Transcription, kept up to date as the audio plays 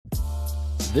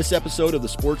This episode of the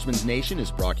Sportsman's Nation is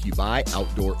brought to you by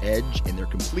Outdoor Edge and their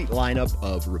complete lineup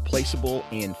of replaceable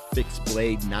and fixed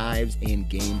blade knives and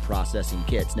game processing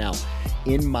kits. Now,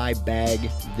 in my bag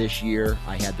this year,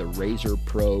 I had the Razor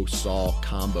Pro Saw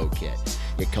Combo Kit.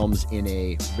 It comes in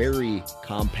a very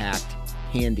compact,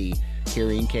 handy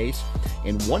carrying case,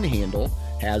 and one handle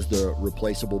has the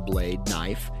replaceable blade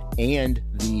knife and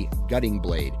the gutting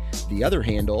blade. The other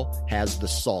handle has the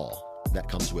saw that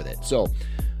comes with it. So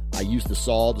I use the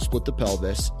saw to split the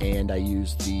pelvis, and I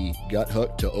use the gut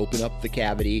hook to open up the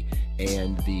cavity,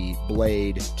 and the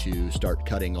blade to start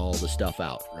cutting all the stuff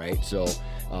out, right? So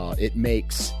it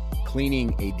makes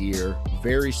cleaning a deer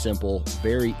very simple,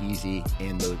 very easy,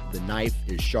 and the knife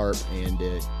is sharp. And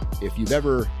if you've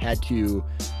ever had to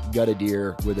gut a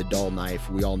deer with a dull knife,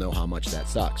 we all know how much that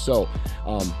sucks. So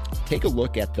take a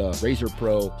look at the Razor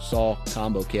Pro Saw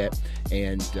Combo Kit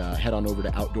and head on over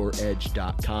to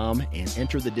OutdoorEdge.com and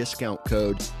enter the discount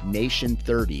code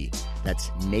NATION30.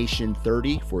 That's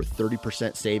NATION30 for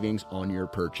 30% savings on your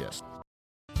purchase.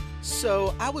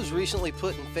 So I was recently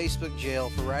put in Facebook jail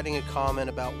for writing a comment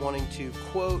about wanting to,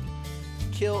 quote,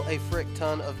 kill a frick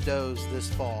ton of does this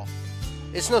fall.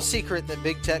 It's no secret that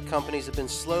big tech companies have been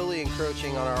slowly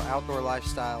encroaching on our outdoor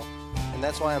lifestyle, and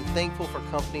that's why I'm thankful for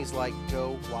companies like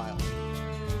Go Wild.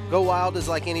 Go Wild is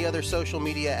like any other social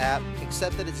media app,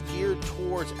 except that it's geared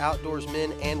towards outdoors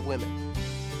men and women.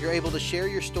 You're able to share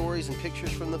your stories and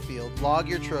pictures from the field, log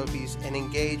your trophies, and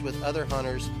engage with other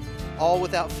hunters, all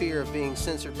without fear of being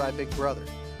censored by Big Brother.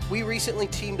 We recently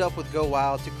teamed up with Go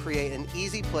Wild to create an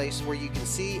easy place where you can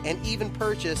see and even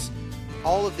purchase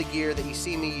all of the gear that you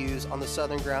see me use on the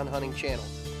Southern Ground Hunting channel.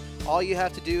 All you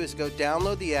have to do is go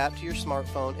download the app to your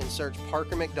smartphone and search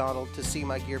Parker McDonald to see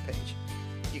my gear page.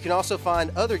 You can also find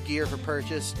other gear for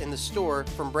purchase in the store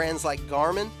from brands like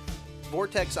Garmin,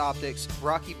 Vortex Optics,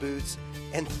 Rocky Boots,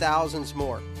 and thousands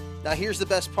more. Now here's the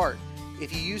best part.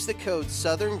 If you use the code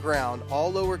Southern Ground,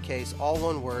 all lowercase, all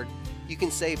one word, you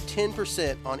can save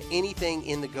 10% on anything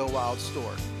in the Go Wild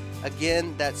store.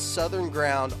 Again, that's Southern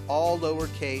Ground, all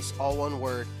lowercase, all one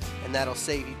word, and that'll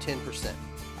save you 10%.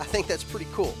 I think that's pretty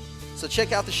cool. So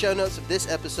check out the show notes of this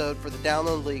episode for the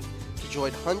download link to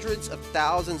join hundreds of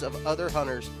thousands of other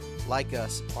hunters like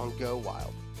us on Go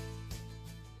Wild.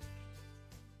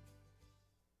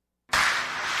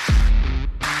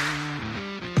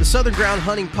 The Southern Ground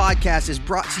Hunting Podcast is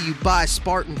brought to you by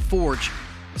Spartan Forge.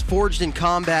 It's forged in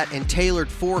combat and tailored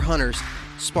for hunters.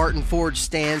 Spartan Forge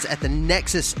stands at the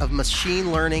nexus of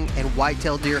machine learning and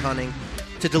whitetail deer hunting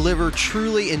to deliver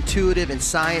truly intuitive and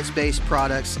science-based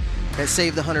products that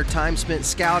save the hunter time spent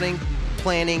scouting,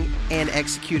 planning, and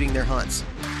executing their hunts.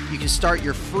 You can start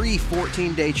your free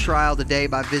 14-day trial today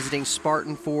by visiting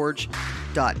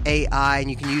SpartanForge.ai, and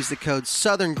you can use the code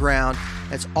Southern Ground.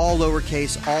 That's all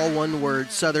lowercase, all one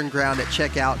word, Southern Ground at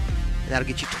checkout, and that'll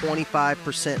get you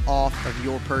 25% off of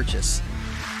your purchase.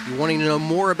 You wanting to know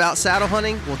more about saddle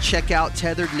hunting? Well, check out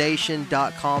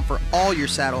TetheredNation.com for all your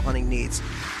saddle hunting needs.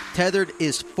 Tethered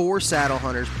is for saddle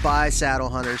hunters by saddle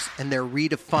hunters, and they're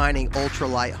redefining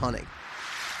ultralight hunting.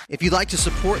 If you'd like to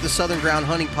support the Southern Ground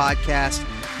Hunting Podcast,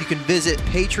 you can visit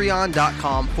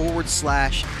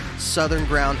patreon.com/Southern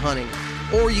Ground Hunting,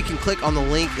 or you can click on the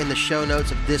link in the show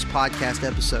notes of this podcast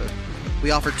episode.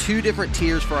 We offer 2 different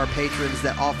tiers for our patrons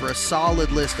that offer a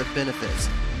solid list of benefits.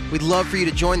 We'd love for you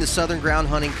to join the Southern Ground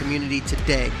Hunting community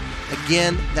today.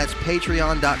 Again, that's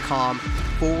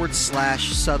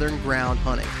patreon.com/Southern Ground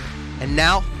Hunting. And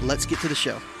now, let's get to the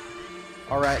show.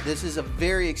 All right, this is a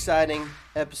very exciting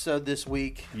episode this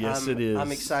week. Yes, it is.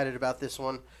 I'm excited about this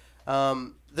one.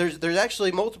 There's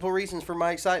actually multiple reasons for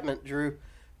my excitement, Drew.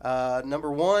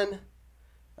 Number one,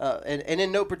 and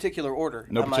in no particular order.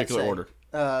 No particular order.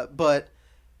 But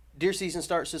deer season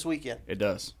starts this weekend. It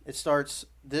does. It starts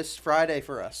this Friday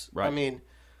for us. Right. I mean,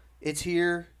 it's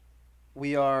here.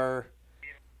 We are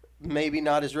maybe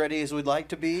not as ready as we'd like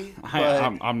to be.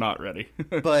 I'm not ready.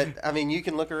 But, I mean, you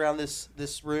can look around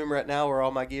this room right now where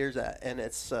all my gear's at, and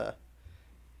it's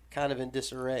kind of in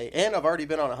disarray. And I've already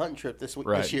been on a hunting trip this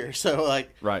year. So,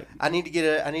 like, right. I need to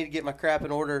get my crap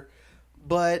in order.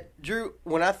 But, Drew,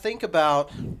 when I think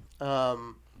about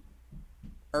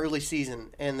early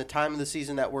season and the time of the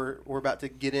season that we're about to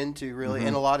get into, really,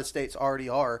 and a lot of states already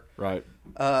are. Right.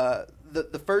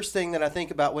 The first thing that I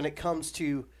think about when it comes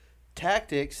to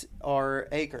tactics are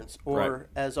acorns, or right.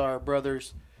 as our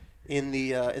brothers in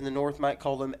the north might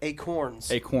call them,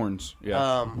 acorns. Acorns,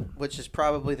 yeah. Which is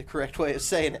probably the correct way of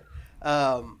saying it.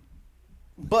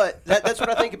 But that's what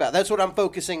I think about. That's what I'm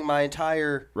focusing my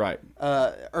entire right.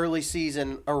 Early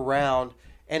season around.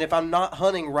 And if I'm not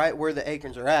hunting right where the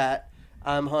acorns are at,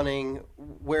 I'm hunting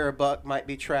where a buck might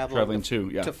be traveling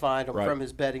to find him from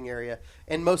his bedding area.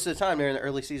 And most of the time during the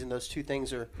early season, those two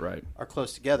things are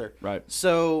close together. Right.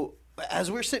 So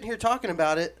as we're sitting here talking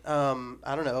about it,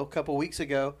 I don't know, a couple weeks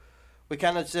ago, we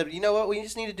kind of said, you know what, we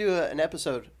just need to do an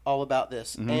episode all about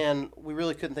this. Mm-hmm. And we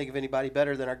really couldn't think of anybody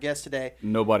better than our guest today.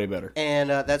 Nobody better. And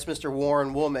that's Mr.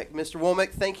 Warren Womack. Mr.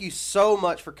 Womack, thank you so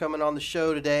much for coming on the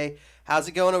show today. How's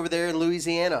it going over there in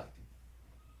Louisiana?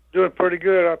 Doing pretty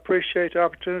good. I appreciate the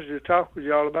opportunity to talk with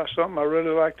y'all about something I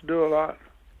really like to do a lot.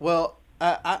 Well,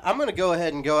 I'm going to go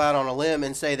ahead and go out on a limb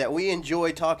and say that we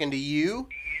enjoy talking to you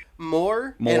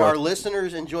more, and our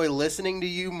listeners enjoy listening to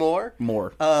you more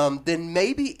than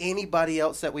maybe anybody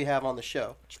else that we have on the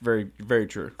show. It's very, very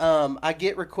true. I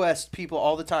get requests, people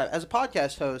all the time. As a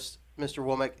podcast host, Mr.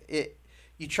 Womack,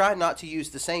 you try not to use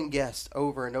the same guests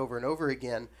over and over and over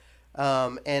again,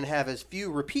 and have as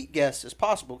few repeat guests as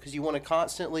possible because you want to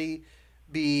constantly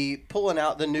be pulling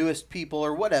out the newest people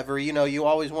or whatever. You know, you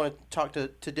always want to talk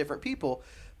to different people.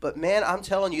 But man, I'm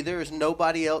telling you, there is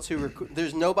nobody else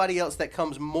there's nobody else that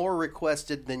comes more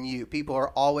requested than you. People are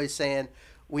always saying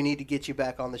we need to get you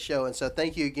back on the show, and so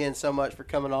thank you again so much for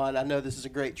coming on. I know this is a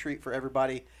great treat for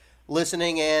everybody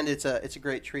listening, and it's a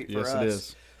great treat for us. Yes, it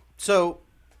is. So,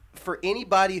 for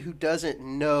anybody who doesn't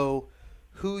know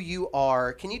who you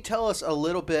are, can you tell us a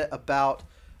little bit about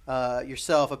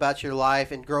yourself, about your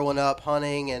life and growing up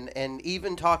hunting, and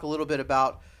even talk a little bit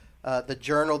about the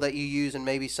journal that you use and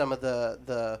maybe some of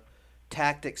the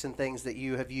tactics and things that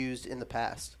you have used in the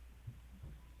past?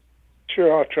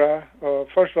 Sure, I'll try.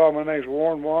 First of all, my name's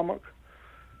Warren Womack,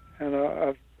 and I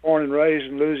was born and raised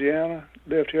in Louisiana.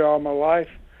 Lived here all my life,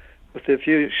 with a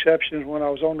few exceptions when I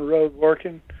was on the road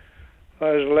working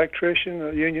as an electrician,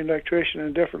 a union electrician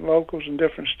in different locals in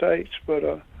different states. But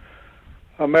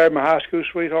I married my high school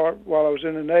sweetheart while I was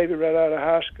in the Navy right out of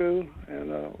high school,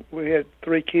 and we had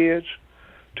 3 kids.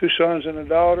 2 sons and a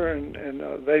daughter, and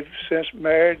they've since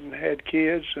married and had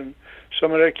kids, and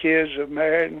some of their kids have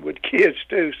married and with kids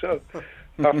too. So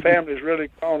our family's really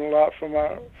grown a lot from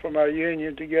our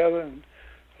union together, and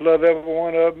I love every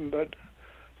one of them. But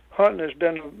hunting has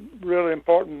been a really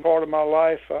important part of my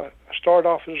life. I started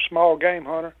off as a small game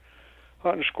hunter,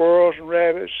 hunting squirrels and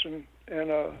rabbits and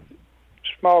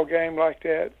small game like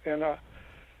that, and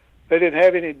they didn't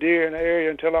have any deer in the area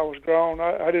until I was grown.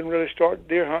 I didn't really start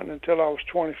deer hunting until I was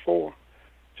 24,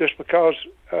 just because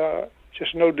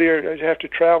just no deer. I'd have to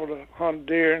travel to hunt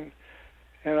deer,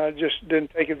 and I just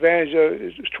didn't take advantage of it.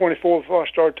 It was 24 before I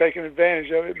started taking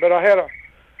advantage of it. But I had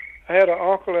an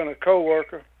uncle and a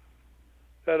coworker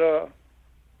that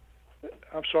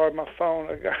I'm sorry, my phone.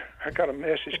 I got a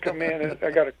message come in, and I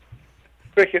got a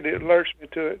cricket that alerts me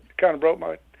to it. It kind of broke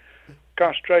my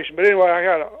concentration. But anyway, I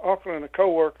got an uncle and a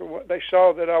coworker. They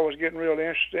saw that I was getting really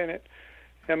interested in it,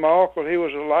 and my uncle, he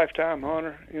was a lifetime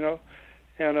hunter, you know,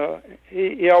 and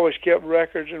he always kept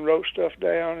records and wrote stuff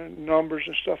down and numbers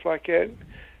and stuff like that.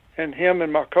 And him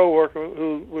and my coworker,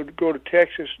 who would go to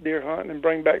Texas deer hunting and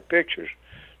bring back pictures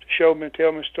to show me and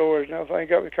tell me stories and everything,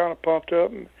 got me kind of pumped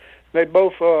up. And they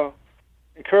both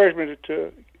encouraged me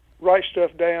to write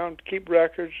stuff down, to keep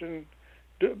records, and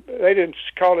they didn't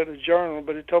call it a journal,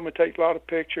 but they told me to take a lot of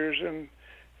pictures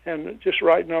and just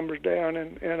write numbers down,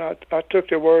 and I took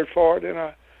their word for it, and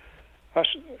I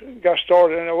got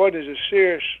started, and I wasn't as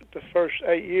serious the first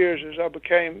 8 years as I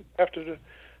became after the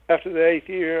 8th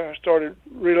year. I started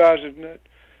realizing that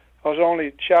I was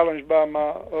only challenged by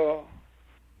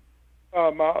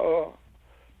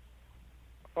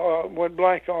went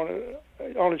blank on it,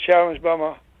 only challenged by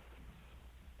my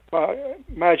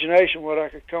imagination, what I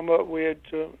could come up with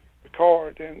to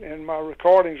record, and my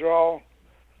recordings are all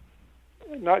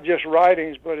not just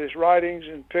writings, but it's writings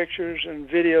and pictures and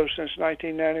videos since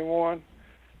 1991,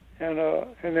 and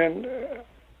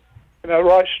I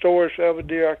write stories for every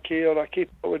deer I killed. I keep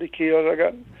up with the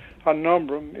kills. I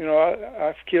number them. You know,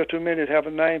 I've killed too many to have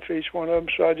a name for each one of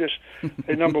them, so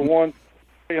they number 1,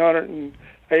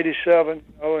 387.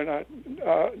 You know,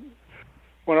 and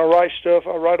when I write stuff,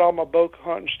 I write all my bow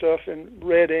hunting stuff in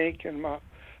red ink and my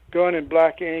gun in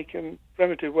black ink and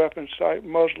primitive weapons like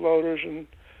muzzleloaders and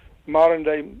modern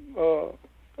day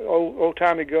old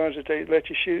timey guns that they let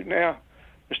you shoot now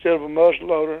instead of a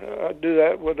muzzleloader. I do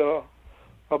that with a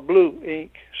blue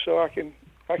ink, so I can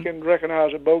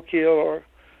recognize a bow kill or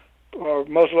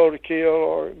muzzleloader kill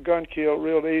or gun kill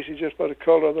real easy just by the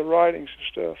color of the writings and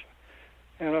stuff.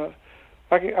 And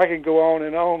I can go on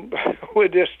and on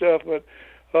with this stuff, but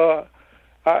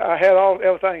I had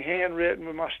everything handwritten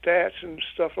with my stats and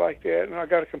stuff like that, and I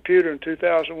got a computer in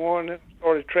 2001 and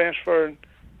started transferring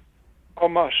all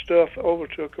my stuff over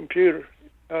to a computer,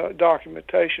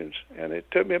 documentations, and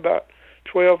it took me about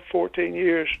 12, 14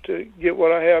 years to get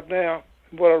what I have now,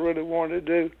 what I really wanted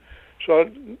to do. So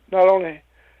I not only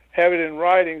have it in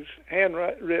writings,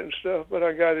 handwritten stuff, but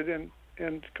I got it in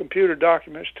computer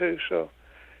documents too. So,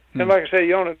 and like I say,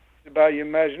 you only by your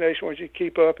imagination once you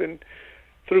keep up. And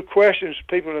through questions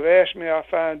people have asked me, I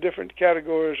find different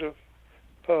categories of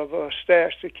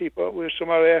stats to keep up with.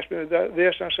 Somebody asked me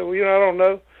this, and I said, well, I don't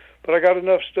know, but I got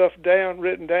enough stuff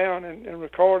written down and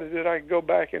recorded that I can go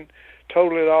back and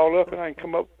total it all up, and I can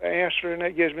come up with an answer, and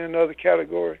that gives me another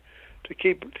category to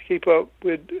keep up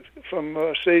with from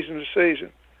season to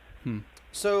season.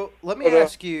 So let me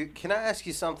ask you, can I ask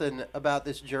you something about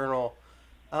this journal?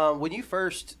 When you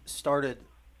first started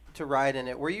to write in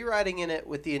it, were you writing in it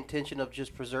with the intention of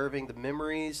just preserving the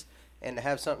memories and to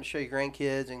have something to show your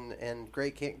grandkids and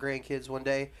great-grandkids one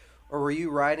day? Or were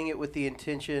you writing it with the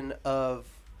intention of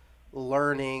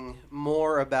learning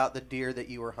more about the deer that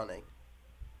you were hunting?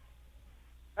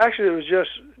 Actually, it was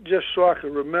just so I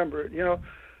could remember it.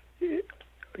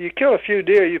 You kill a few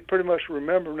deer, you pretty much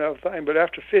remember them and everything. But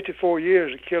after 54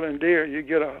 years of killing deer, you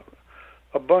get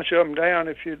a bunch of them down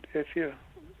if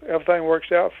everything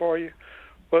works out for you.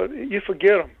 But you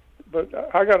forget them. But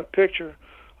I got a picture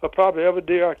of probably every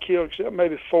deer I killed except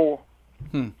maybe 4.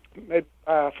 Maybe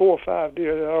 4 or 5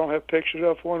 deer that I don't have pictures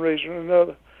of for one reason or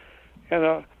another. And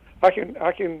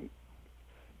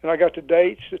I got the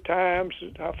dates, the times,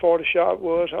 how far the shot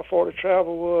was, how far the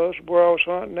travel was, where I was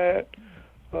hunting at,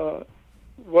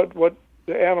 what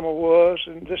the animal was,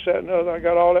 and this, that, and the other. I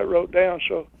got all that wrote down,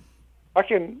 so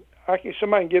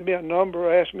somebody can give me a number,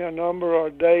 or ask me a number or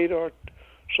a date or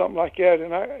something like that,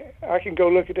 and I can go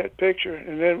look at that picture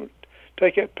and then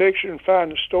take that picture and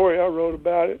find the story I wrote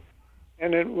about it,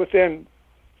 and then within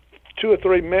 2 or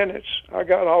 3 minutes, I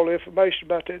got all the information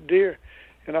about that deer,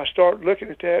 and I start looking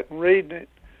at that and reading it,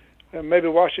 and maybe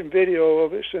watching video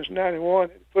of it since '91.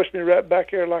 It puts me right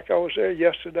back there like I was there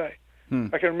yesterday.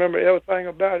 I can remember everything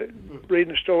about it,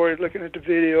 reading the story, looking at the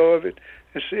video of it,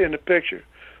 and seeing the picture.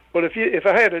 But if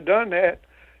I had done that,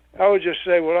 I would just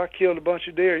say, well, I killed a bunch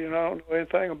of deer. I don't know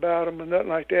anything about them or nothing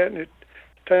like that, and it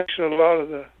takes a lot of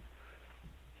the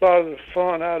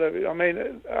fun out of it. I mean,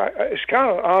 it's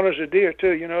kind of honors the deer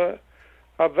too.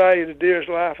 I value the deer's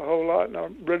life a whole lot, and I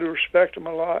really respect them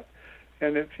a lot.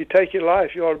 And if you take your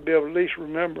life, you ought to be able to at least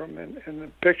remember them, and the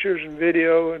pictures and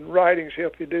video and writings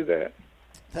help you do that.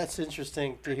 That's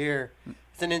interesting to hear.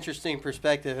 It's an interesting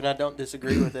perspective, and I don't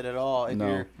disagree with it at all.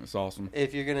 That's awesome.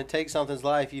 If you're going to take something's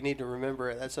life, you need to remember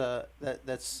it.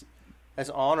 That's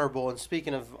honorable. And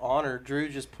speaking of honor, Drew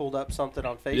just pulled up something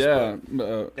on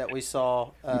Facebook that we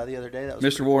saw the other day. That was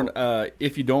Mr. Warren, cool.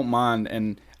 If you don't mind,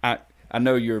 and I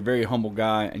know you're a very humble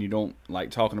guy and you don't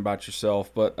like talking about yourself,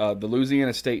 but the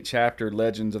Louisiana State Chapter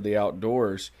Legends of the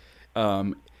Outdoors,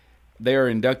 they are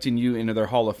inducting you into their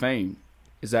Hall of Fame.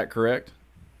 Is that correct?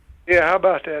 Yeah, how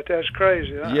about that? That's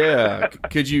crazy. Huh? Yeah,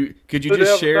 could you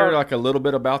just share like a little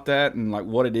bit about that and like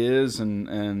what it is and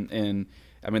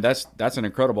I mean that's an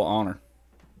incredible honor.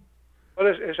 Well,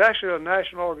 it's actually a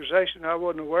national organization I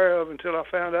wasn't aware of until I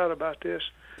found out about this,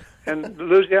 and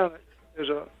Louisiana is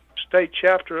a state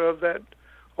chapter of that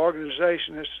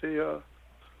organization. It's the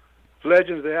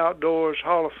Legends of the Outdoors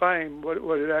Hall of Fame. What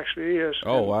it actually is.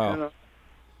 Oh wow!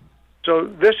 So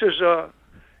this is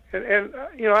And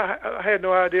I had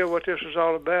no idea what this was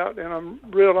all about, and I'm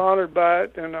real honored by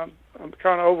it, and I'm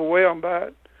kind of overwhelmed by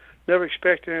it. Never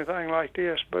expected anything like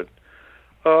this, but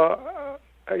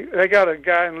they got a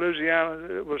guy in Louisiana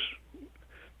that was.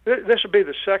 This will be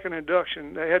the second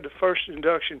induction. They had the first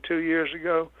induction 2 years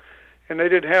ago, and they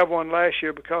didn't have one last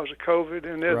year because of COVID,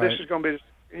 and this is going to be the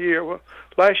second year. Well,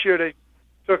 last year they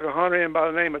took a hunter in by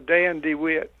the name of Dan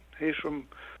DeWitt. He's from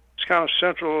kind of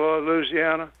central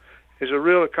Louisiana. He's a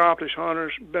real accomplished hunter.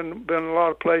 He's been a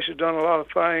lot of places, done a lot of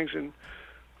things, and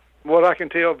what I can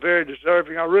tell, very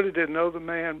deserving. I really didn't know the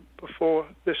man before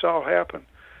this all happened,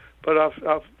 but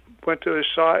I've went to his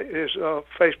site, his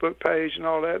Facebook page, and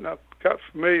all that, and I've got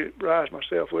familiarized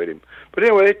myself with him. But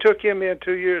anyway, they took him in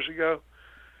 2 years ago,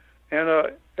 and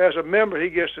as a member,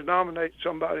 he gets to nominate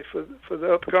somebody for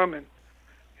the upcoming,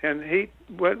 and he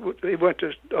went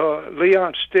to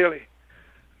Leon Stilley,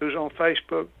 who's on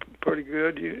Facebook pretty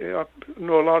good. I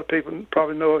know a lot of people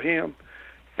probably know of him.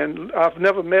 And I've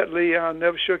never met Leon,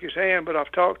 never shook his hand, but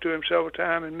I've talked to him several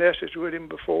times and messaged with him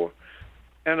before.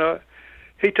 And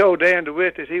he told Dan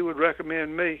DeWitt that he would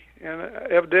recommend me. And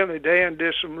evidently Dan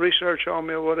did some research on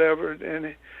me or whatever,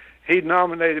 and he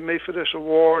nominated me for this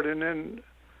award. And then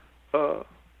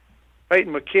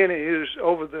Peyton McKinney, who's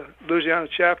over the Louisiana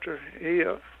chapter,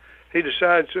 he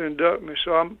decided to induct me.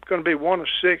 So I'm going to be one of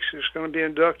 6 that's going to be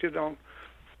inducted on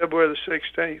February the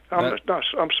 16th. I'm sorry,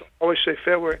 I always say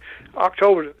February.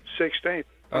 October the 16th.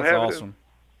 That's awesome.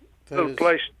 Little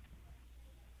place.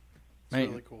 Man,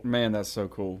 really cool. Man, that's so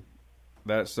cool.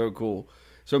 That's so cool.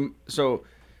 So,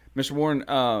 Mr.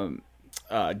 Warren,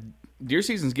 deer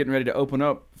season's getting ready to open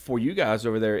up for you guys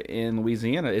over there in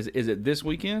Louisiana. Is it this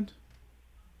weekend?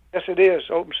 Yes, it is.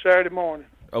 Open Saturday morning.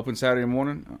 Open Saturday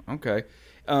morning. Okay.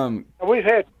 We've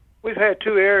had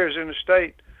two areas in the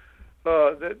state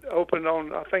that opened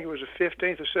on, I think it was the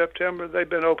 15th of September. They've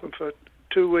been open for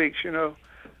 2 weeks, you know.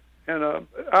 And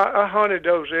I hunted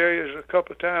those areas a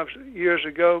couple of times years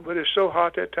ago, but it's so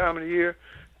hot that time of the year,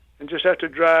 and just have to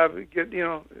drive.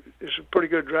 It's a pretty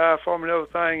good drive for me and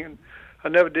everything, and I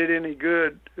never did any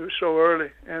good. It was so early,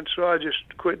 and so I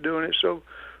just quit doing it. So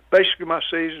basically, my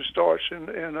season starts on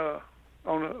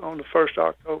the 1st of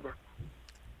October.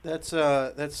 That's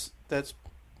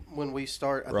when we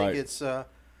start. I Right. think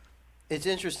it's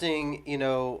interesting,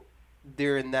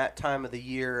 during that time of the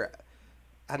year.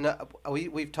 I know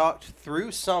we've talked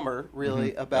through summer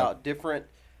really about different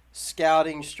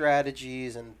scouting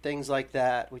strategies and things like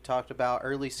that. We talked about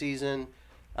early season,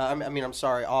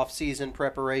 off-season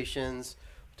preparations.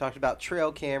 We talked about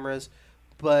trail cameras,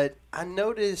 but I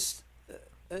noticed,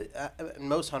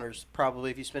 most hunters probably,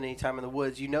 if you spend any time in the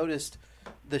woods, you noticed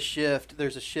the shift.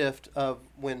 There's a shift of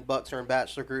when bucks are in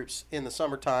bachelor groups in the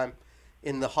summertime,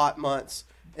 in the hot months.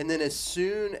 And then as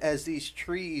soon as these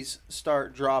trees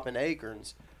start dropping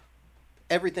acorns,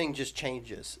 everything just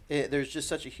changes. There's just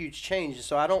such a huge change.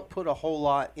 So I don't put a whole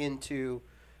lot into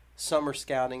summer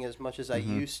scouting as much as I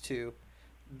used to,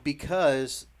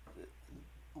 because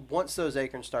once those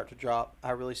acorns start to drop,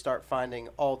 I really start finding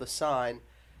all the sign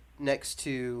next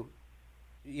to,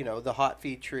 the hot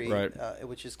feed tree, right.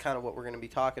 Which is kind of what we're going to be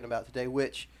talking about today,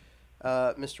 which,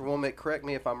 Mr. Womack, correct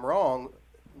me if I'm wrong,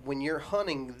 when you're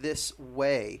hunting this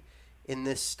way, in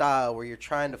this style, where you're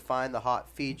trying to find the hot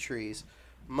feed trees,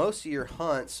 most of your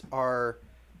hunts are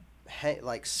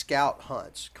like scout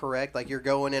hunts, correct? Like you're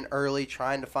going in early,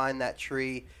 trying to find that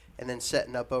tree, and then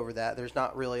setting up over that. There's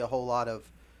not really a whole lot of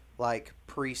like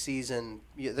preseason.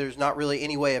 There's not really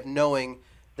any way of knowing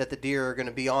that the deer are going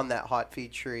to be on that hot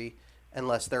feed tree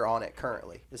unless they're on it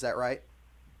currently. Is that right?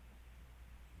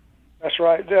 That's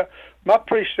right. My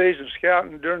preseason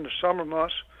scouting during the summer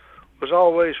months was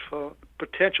always for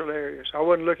potential areas. I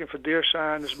wasn't looking for deer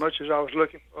sign as much as I was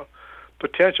looking for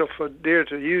potential for deer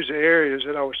to use the areas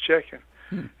that I was checking.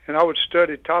 And I would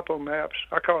study topo maps.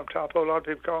 I call them topo. A lot of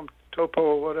people call them topo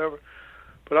or whatever.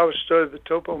 But I would study the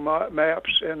topo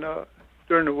maps and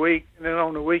during the week, and then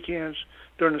on the weekends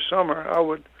during the summer, I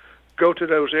would go to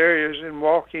those areas and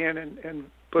walk in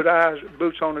and put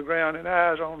boots on the ground and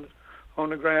eyes on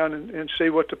the ground and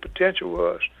see what the potential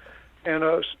was. And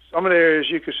some of the areas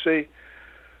you could see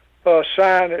a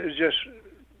sign that is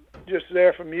just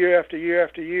there from year after year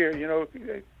after year.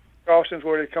 Crossings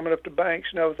where they're coming up the banks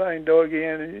and everything, dug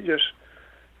in, and just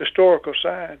historical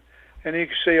sign. And you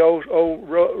can see old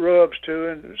rubs too,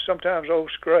 and sometimes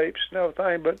old scrapes and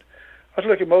everything. But I was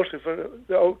looking mostly for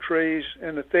the oak trees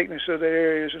and the thickness of the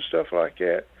areas and stuff like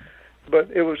that. But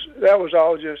that was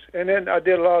all just. And then I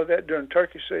did a lot of that during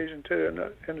turkey season too, in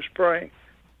the spring.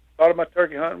 A lot of my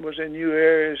turkey hunting was in new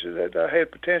areas that I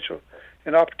had potential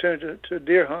and opportunity to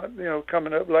deer hunt,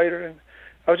 coming up later. And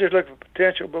I was just looking for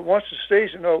potential. But once the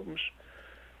season opens,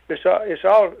 it's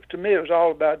all to me. It was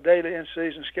all about daily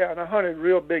in-season scouting. I hunted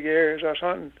real big areas. I was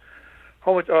hunting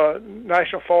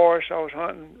national forests. I was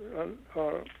hunting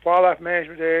wildlife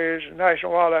management areas,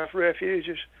 national wildlife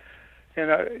refuges,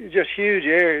 and just huge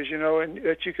areas, and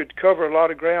that you could cover a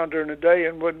lot of ground during the day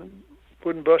and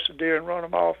wouldn't bust a deer and run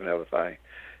them off and everything.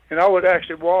 And I would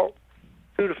actually walk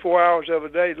 2 to 4 hours of a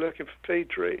day looking for feed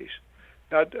trees.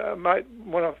 I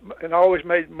always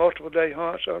made multiple day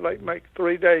hunts. I would like make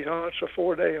 3-day hunts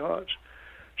or 4-day hunts.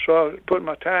 So I was putting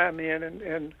my time in,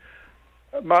 and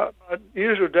my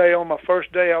usual day on my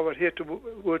first day, I would hit the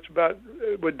woods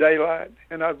with daylight,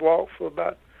 and I'd walk for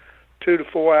about 2 to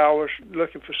 4 hours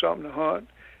looking for something to hunt.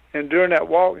 And during that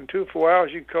walk, in 2 to 4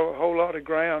 hours, you can cover a whole lot of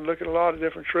ground, look at a lot of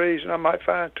different trees, and I might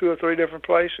find 2 or 3 different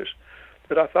places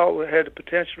that I thought had the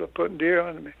potential of putting deer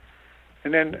under me.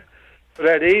 And then for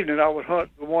that evening, I would hunt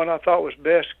the one I thought was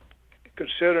best,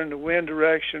 considering the wind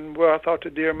direction, where I thought the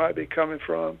deer might be coming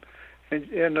from, and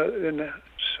the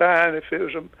sign. If it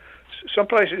was some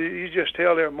places you just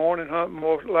tell they're a morning hunt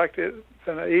more like that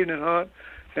than an evening hunt,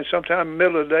 and sometimes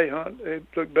middle of the day hunt. They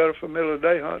look better for middle of the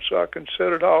day hunt. So I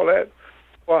considered all that.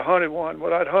 Well, I hunted one.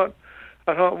 Well, I'd hunt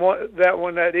that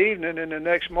one that evening, and the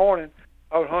next morning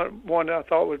I would hunt one that I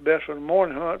thought was best for the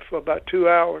morning hunt for about 2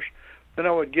 hours. Then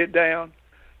I would get down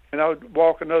and I would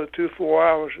walk another 2-4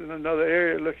 hours in another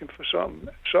area looking for something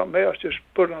else, just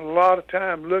putting a lot of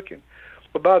time looking.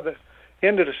 But by the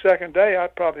end of the second day, I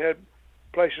probably had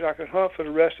places I could hunt for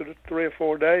the rest of the 3 or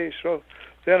 4 days. So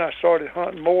then I started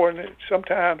hunting more, and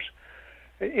sometimes,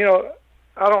 I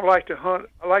don't like to hunt.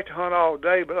 I like to hunt all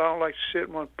day, but I don't like to sit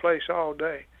in one place all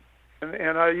day.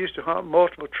 And I used to hunt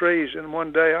multiple trees, and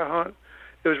one day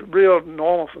it was real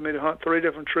normal for me to hunt 3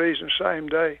 different trees in the same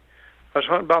day. I was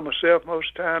hunting by myself most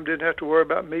of the time, didn't have to worry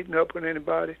about meeting up with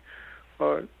anybody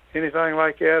or anything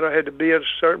like that. I had to be at a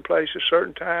certain place at a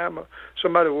certain time, or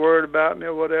somebody worried about me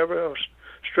or whatever. I was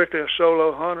strictly a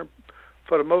solo hunter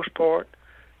for the most part,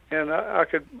 and I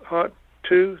could hunt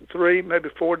 2, 3, maybe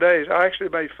 4 days. I actually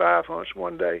made 5 hunts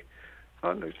one day,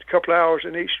 hunting a couple of hours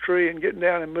in each tree and getting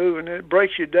down and moving. And it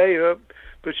breaks your day up,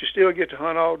 but you still get to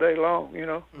hunt all day long,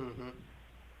 Mm-hmm.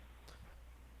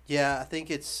 Yeah, I think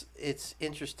it's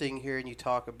interesting hearing you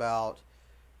talk about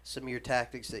some of your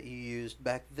tactics that you used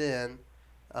back then,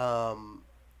 and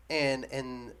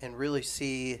really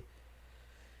see.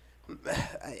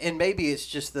 And maybe it's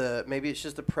just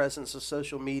the presence of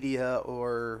social media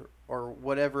or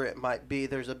whatever it might be.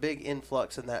 There's a big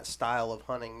influx in that style of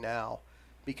hunting now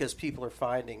because people are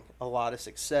finding a lot of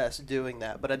success doing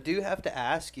that. But I do have to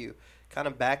ask you, kind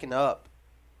of backing up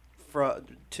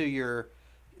to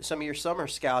some of your summer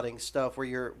scouting stuff where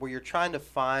you're trying to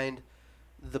find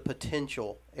the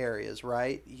potential areas,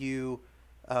 right? You're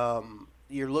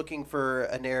looking for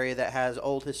an area that has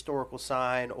old historical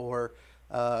sign or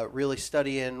really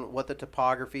studying what the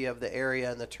topography of the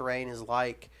area and the terrain is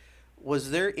like.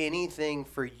 Was there anything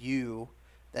for you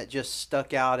that just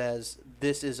stuck out as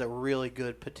this is a really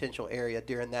good potential area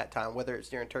during that time, whether it's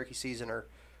during turkey season or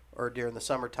during the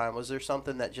summertime? Was there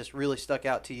something that just really stuck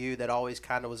out to you that always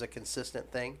kind of was a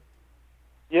consistent thing?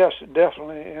 Yes,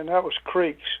 definitely, and that was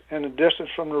creeks and the distance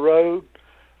from the road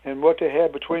and what they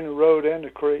had between the road and the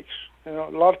creeks. A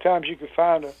lot of times you could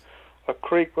find a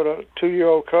creek with a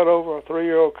 2-year-old cutover or a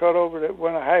 3-year-old cutover that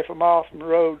went a half a mile from the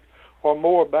road or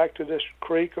more back to this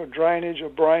creek or drainage or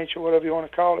branch or whatever you want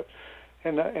to call it.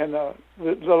 And the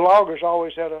loggers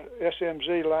always had a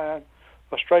SMZ line,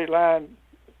 a straight line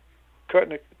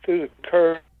cutting through the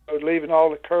curve, leaving all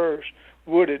the curves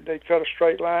wooded. They'd cut a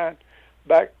straight line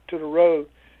back to the road,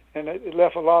 and it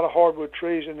left a lot of hardwood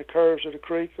trees in the curves of the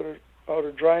creek or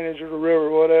the drainage of the river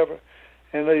or whatever.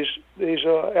 And these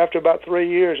after about 3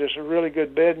 years, it's a really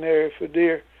good bedding area for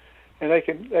deer, and they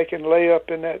can lay up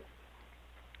in that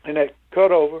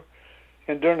cutover.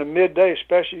 And during the midday,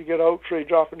 especially you get an oak tree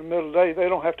drop in the middle of the day, they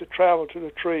don't have to travel to the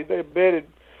tree. They're bedded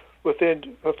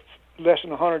within less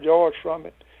than 100 yards from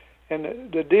it.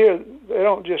 And the deer, they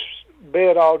don't just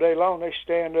bed all day long. They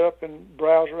stand up and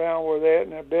browse around where they're at in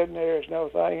their bedding areas and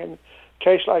everything. In a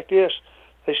case like this,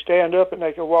 they stand up and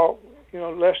they can walk,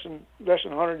 less than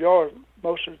 100 yards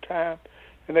most of the time.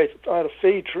 And they find a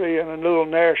feed tree and a little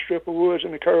narrow strip of woods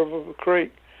in the curve of a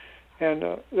creek. And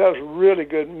that was really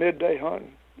good midday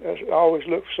hunting. I always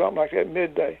look for something like that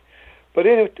midday.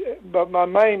 But my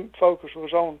main focus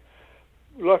was on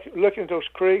looking at those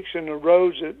creeks and the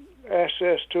roads that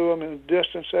access to them and the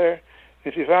distance there.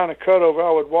 If you found a cutover,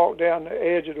 I would walk down the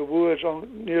edge of the woods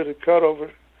near the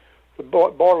cutover, the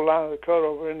borderline of the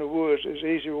cutover in the woods. It's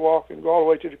easy to walk and go all the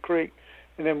way to the creek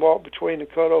and then walk between the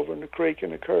cutover and the creek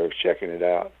and the curves, checking it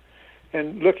out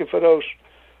and looking for those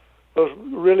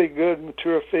really good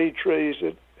mature feed trees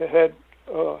that had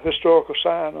historical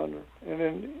sign under. And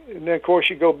then of course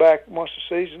you go back once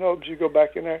the season opens. You go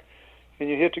back in there and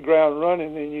you hit the ground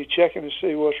running and you checking to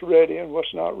see what's ready and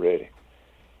what's not ready.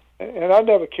 And I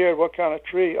never cared what kind of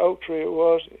oak tree it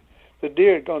was. The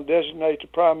deer are going to designate the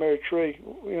primary tree,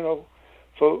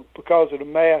 because of the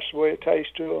mass, the way it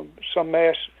tastes to them.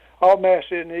 All mass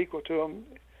isn't equal to them.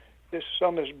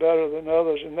 Some is better than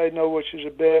others, and they know which is the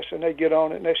best, and they get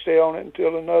on it and they stay on it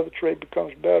until another tree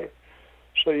becomes better.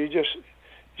 So you just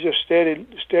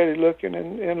steady looking,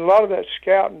 and a lot of that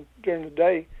scouting during the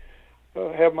day.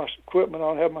 Have my equipment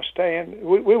on, have my stand.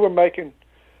 We were making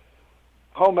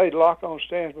homemade lock-on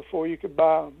stands before you could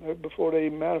buy them, before they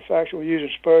even manufactured. We were using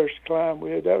spurs to climb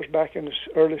with. That was back in the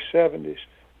early 70s.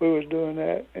 We was doing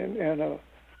that, and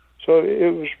so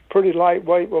it was pretty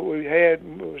lightweight what we had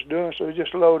and we was doing. So we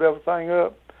just load everything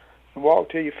up and walk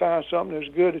till you find something that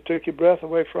was good. It took your breath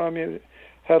away from you. It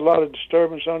had a lot of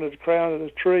disturbance under the crown of the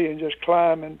tree, and just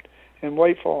climb and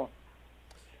wait for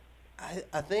them.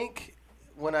 I think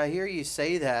when I hear you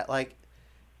say that, I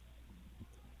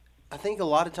think a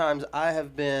lot of times I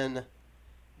have been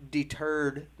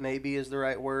deterred, maybe is the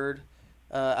right word.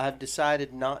 I've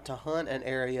decided not to hunt an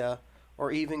area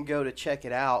or even go to check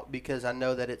it out, because I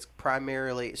know that it's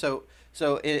primarily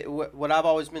what I've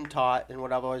always been taught and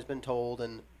what I've always been told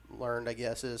and learned, I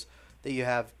guess, is that you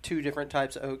have two different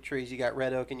types of oak trees. You got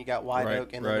red oak and you got white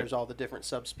oak, and then there's all the different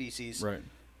subspecies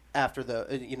after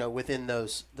within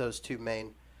those two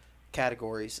main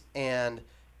categories. And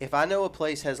if I know a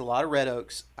place has a lot of red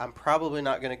oaks, I'm probably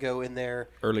not going to go in there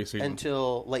early season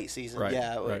until late season.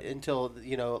 Until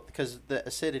because the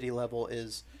acidity level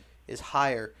is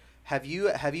higher. Have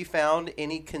you found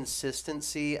any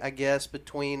consistency, I guess,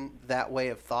 between that way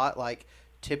of thought? Like,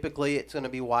 typically it's going to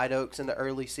be white oaks in the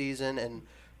early season and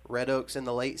red oaks in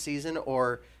the late season,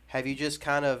 or have you just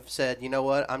kind of said, you know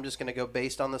what, I'm just going to go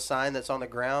based on the sign that's on the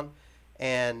ground,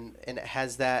 and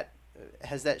has there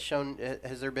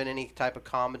been any type of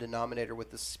common denominator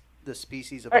with the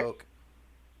species of oak?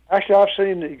 Actually, I've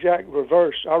seen the exact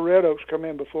reverse. Our red oaks come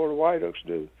in before the white oaks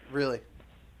do. Really?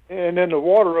 And then the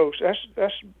water oaks,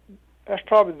 that's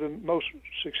probably the most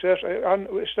successful.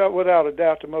 It's not without a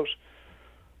doubt the most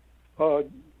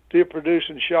deer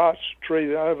producing shots tree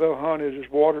that I've ever hunted is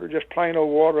just plain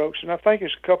old water oaks. And I think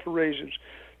it's a couple of reasons.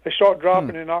 They start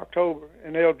dropping in October,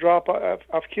 and they'll drop.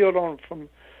 I've killed on them from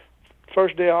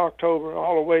first day of October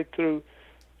all the way through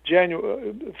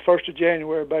January, 1st of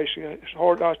January, basically. It's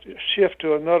hard to shift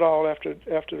to a nut-all after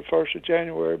the 1st of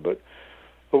January, but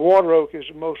the water oak is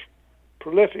the most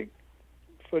prolific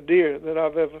for deer that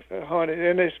I've ever hunted.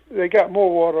 And they got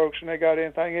more water oaks than they got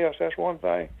anything else. That's one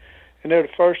thing. And they're the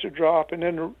first to drop. And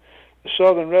then the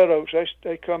southern red oaks,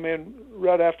 they come in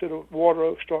right after the water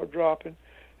oaks start dropping.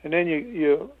 And then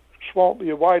you swamp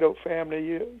your white oak family,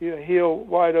 you hill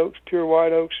white oaks, pure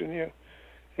white oaks, and your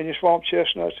swamp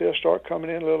chestnuts, they'll start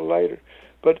coming in a little later.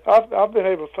 But I've been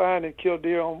able to find and kill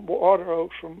deer on water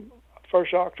oaks from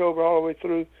 1st October all the way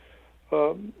through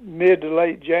mid to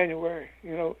late January,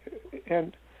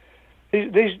 and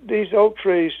these oak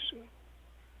trees,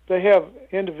 they have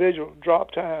individual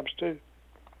drop times too,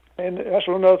 and that's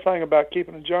another thing about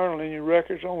keeping a journal in your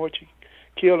records on what you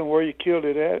killed and where you killed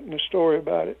it at, and the story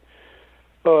about it.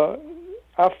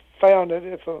 I've found that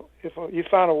if you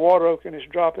find a water oak and it's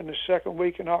dropping the second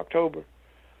week in October,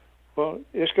 well,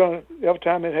 every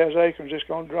time it has acorns, it's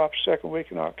going to drop the second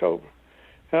week in October.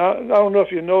 And I don't know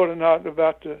if you know it or not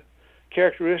about the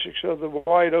characteristics of the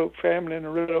white oak family and the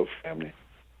red oak family.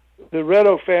 The red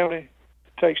oak family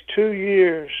takes 2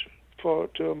 years for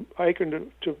an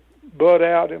acorn to bud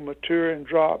out and mature and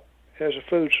drop as a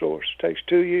food source. It takes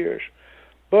 2 years.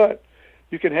 But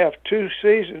you can have 2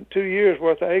 years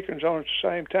worth of acorns on at the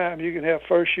same time. You can have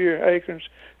first year acorns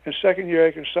and second year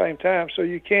acorns at the same time. So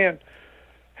you can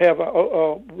have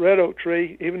a red oak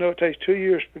tree, even though it takes 2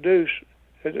 years to produce,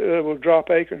 it will drop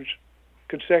acorns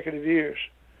consecutive years.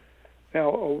 Now,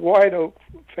 a white oak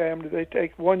family, they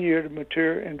take 1 year to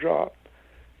mature and drop.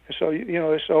 And so,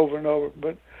 it's over and over.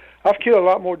 But I've killed a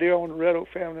lot more deer on the red oak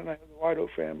family than I have the white oak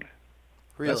family.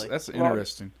 Really? That's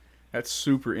interesting. That's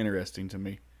super interesting to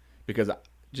me, because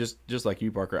just like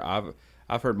you, Parker,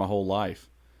 I've heard my whole life,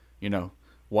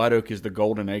 white oak is the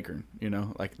golden acorn,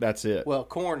 like that's it. Well,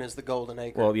 corn is the golden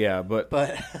acorn. Well, yeah, but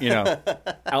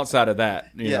outside of that,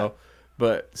 you know.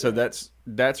 But so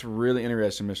that's really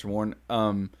interesting, Mr. Warren.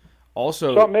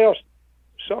 Also, something else.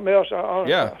 I'm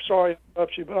sorry to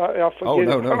interrupt you, but I forget.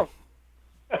 Oh, no.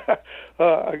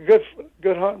 A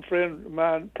good hunting friend of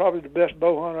mine, probably the best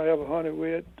bow hunter I ever hunted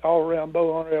with, all-around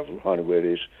bow hunter I ever hunted with.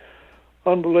 He's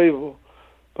unbelievable.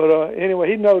 But anyway,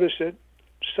 he noticed that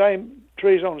same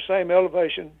trees on the same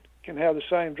elevation can have the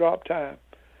same drop time.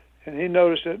 And he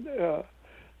noticed that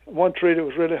one tree that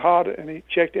was really hot, and he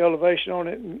checked the elevation on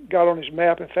it and got on his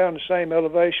map and found the same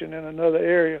elevation in another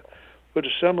area with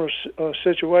a similar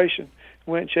situation.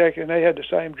 Went and checked, and they had the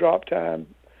same drop time.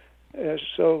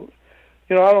 So,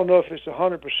 I don't know if it's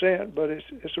 100%, but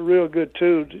it's a real good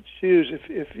tool to use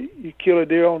if you kill a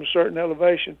deer on a certain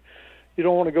elevation. You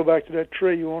don't want to go back to that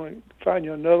tree. You want to find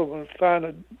you another one,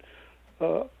 find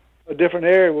a different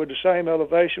area with the same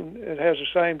elevation. It has the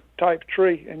same type of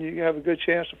tree, and you have a good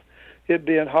chance of it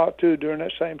being hot too during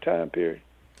that same time period.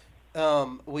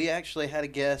 We actually had a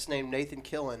guest named Nathan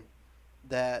Killen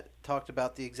that talked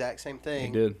about the exact same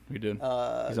thing. He did.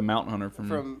 He's a mountain hunter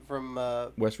from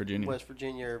West Virginia. Or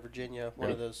Virginia,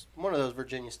 one of those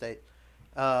Virginia state.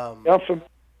 I'm from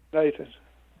Nathan.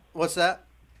 What's that?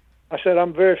 I said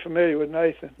I'm very familiar with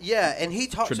Nathan. Yeah, and he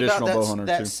talks about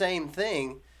that same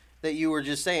thing that you were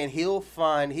just saying.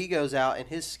 He goes out in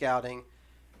his scouting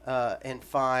and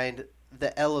find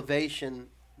the elevation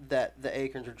that the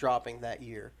acorns are dropping that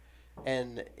year.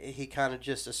 And he kind of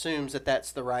just assumes that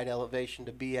that's the right elevation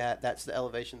to be at. That's the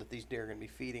elevation that these deer are going to be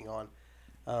feeding on,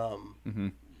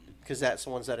 because that's the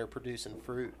ones that are producing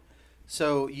fruit.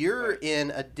 So you're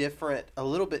in a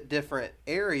little bit different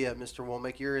area, Mr.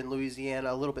 Womack. You're in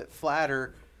Louisiana, a little bit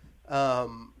flatter.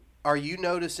 Are you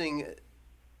noticing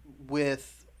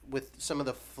with some of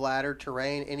the flatter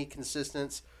terrain any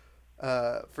consistence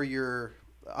for your?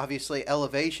 Obviously,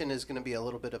 elevation is going to be a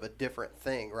little bit of a different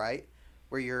thing, right?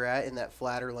 Where you're at in that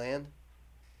flatter land.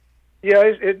 Yeah,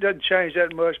 it doesn't change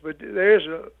that much, but there's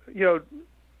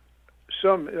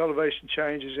some elevation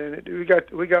changes in it.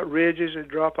 We got ridges that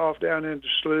drop off down into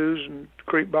sloughs and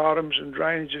creek bottoms and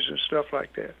drainages and stuff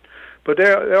like that. But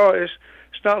it's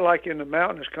not like in the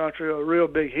mountainous country or a real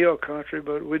big hill country,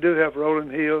 but we do have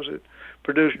rolling hills that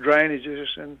produce drainages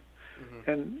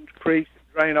and creeks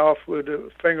drain off with the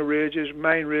finger ridges,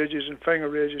 main ridges, and finger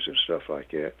ridges and stuff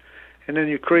like that. And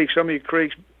then some of your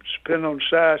creeks, depending on the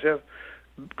size, have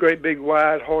great big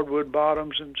wide hardwood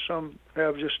bottoms, and some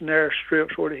have just narrow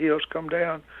strips where the hills come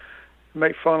down and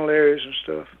make funnel areas and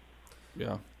stuff.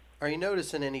 Yeah. Are you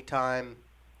noticing any time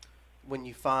when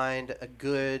you find a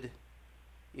good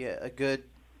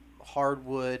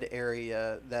hardwood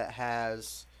area that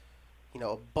has,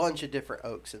 a bunch of different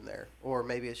oaks in there, or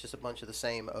maybe it's just a bunch of the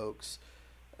same oaks?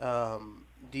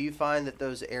 Do you find that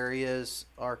those areas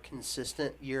are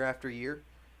consistent year after year?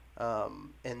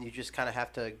 And you just kind of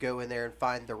have to go in there and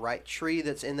find the right tree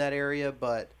that's in that area,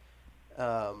 but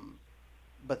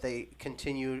they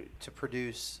continue to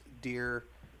produce deer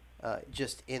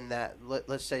just in that.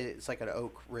 Let's say it's like an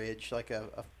oak ridge, like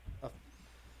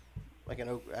like an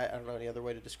oak. I don't know any other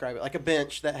way to describe it. Like a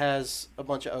bench that has a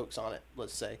bunch of oaks on it.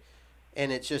 Let's say,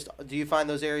 and it's just. Do you find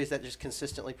those areas that just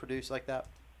consistently produce like that?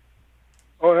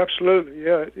 Oh, absolutely,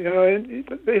 yeah.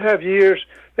 They have years.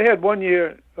 They had one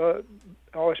year.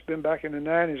 It's been back in the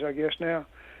 90s, I guess now,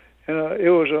 and it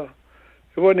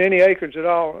wasn't any acreage at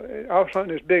all. I was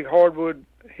hunting this big hardwood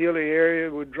hilly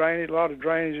area with drainage, a lot of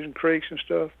drainage and creeks and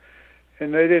stuff,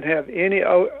 and they didn't have any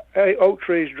oak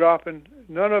trees dropping.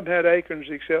 None of them had acorns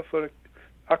except for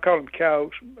I call them cow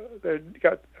oaks. They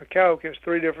got a cow oak has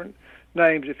 3 different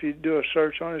names if you do a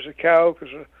search on it. It's a cow oak,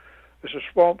 it's a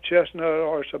swamp chestnut,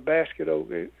 or it's a basket oak.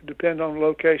 It depends on the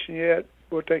location you're at,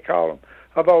 what they call them.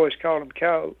 I've always called them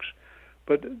cow oaks.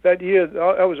 But that year,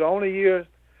 that was the only year.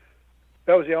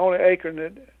 That was the only acorn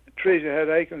trees that had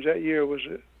acorns that year was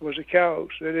the cow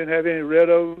oaks. They didn't have any red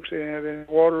oaks. They didn't have any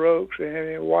water oaks. They didn't have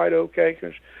any white oak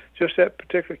acorns. Just that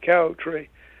particular cow oak tree,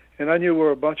 and I knew where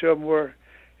a bunch of them were.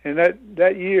 And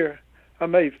that year, I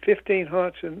made 15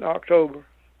 hunts in October,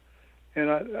 and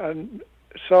it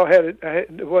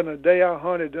wasn't a day I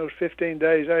hunted those 15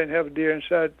 days. I didn't have a deer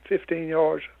inside 15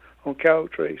 yards on cow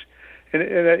oak trees. And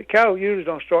that cow usually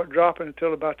don't start dropping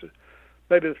until about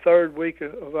maybe the 3rd week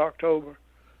of October,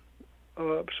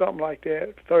 something like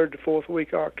that, 3rd to 4th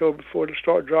week of October before they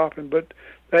start dropping. But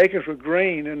the acorns were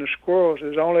green, and the squirrels, it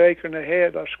was the only acorn they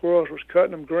had. The squirrels was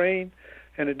cutting them green,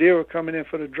 and the deer were coming in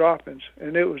for the droppings.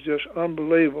 And it was just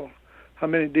unbelievable how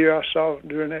many deer I saw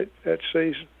during that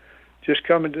season, just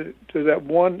coming to that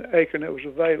one acorn that was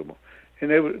available. And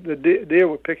the deer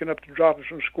were picking up the droppings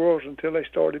from squirrels until they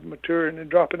started maturing and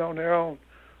dropping on their own.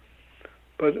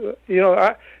 But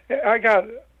I got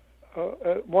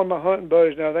one of my hunting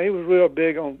buddies now. He was real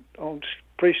big on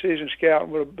preseason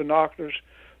scouting with binoculars,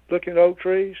 looking at oak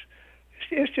trees.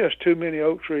 It's just too many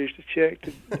oak trees to check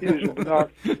to use a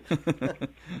binocular.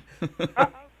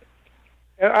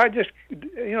 And I just,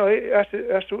 that's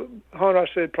the hunt I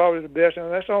said probably the best,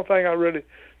 and that's the only thing I really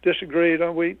disagreed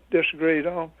on. We disagreed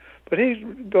on. But he's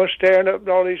going staring up at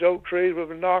all these oak trees with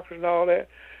binoculars and all that.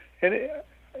 And,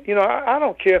 I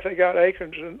don't care if they got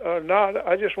acorns or not.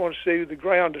 I just want to see the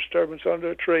ground disturbance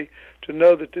under a tree to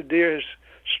know that the deer has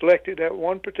selected that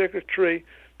one particular tree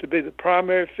to be the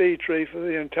primary feed tree for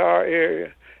the entire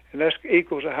area. And that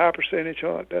equals a high percentage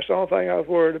hunt. That's the only thing I was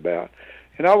worried about.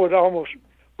 And I would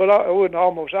when I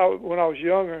was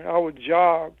younger, I would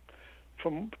jog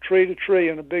from tree to tree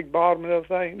in a big bottom and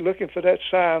everything, looking for that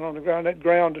sign on the ground, that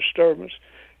ground disturbance.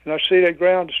 And I see that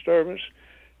ground disturbance,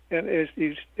 and it's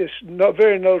not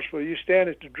very noticeable. You stand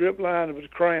at the drip line of the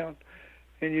crown,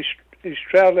 and you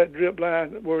straddle that drip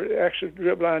line where the actual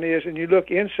drip line is, and you look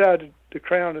inside the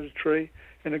crown of the tree,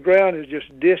 and the ground is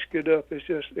just disced up. It's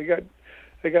just they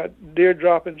got deer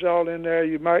droppings all in there.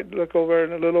 You might look over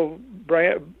in a little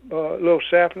little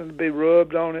sapling to be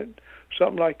rubbed on it,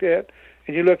 something like that.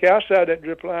 And you look outside that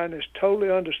drip line, it's totally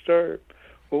undisturbed.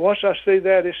 Well, once I see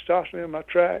that, it stops me in my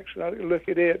tracks. And I look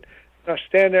at it, and I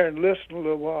stand there and listen a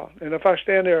little while. And if I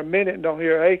stand there a minute and don't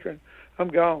hear an acorn, I'm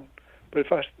gone. But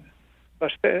if I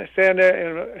stand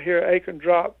there and hear an acorn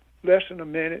drop less than a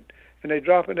minute, and they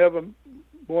drop it every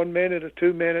 1 minute or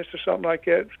 2 minutes or something like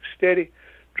that, steady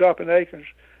dropping acorns,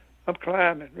 I'm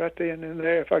climbing right then and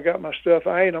there. If I got my stuff,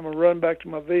 I'm going to run back to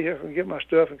my vehicle and get my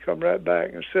stuff and come right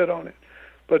back and sit on it.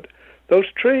 But those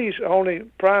trees are only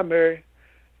primary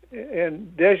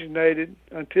and designated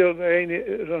until there ain't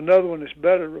another one that's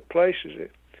better replaces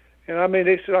it. And I mean,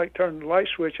 it's like turning the light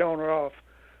switch on or off.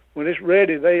 When it's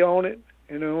ready, they own it,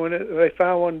 and then when they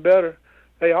find one better,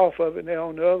 they off of it and they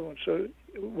own the other one. So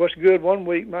what's good one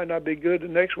week might not be good the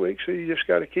next week, so you just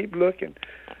got to keep looking.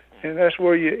 And that's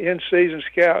where you in-season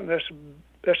scout, and that's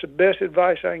the best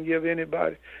advice I can give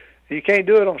anybody. And you can't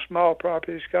do it on small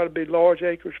property. It's got to be large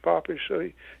acreage property, so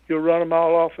you'll run them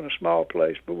all off in a small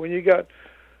place. But when you got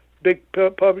big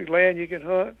public land you can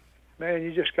hunt, man,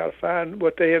 you just got to find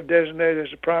what they have designated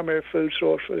as the primary food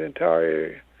source for the entire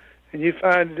area. And you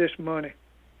find it, it's money.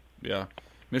 Yeah.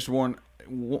 Mr. Warren,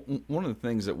 one of the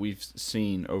things that we've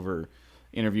seen over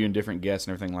interviewing different guests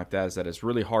and everything like that is that it's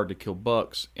really hard to kill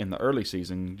bucks in the early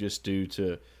season just due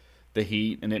to the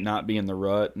heat and it not being the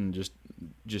rut and just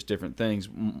different things.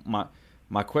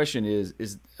 My question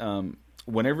is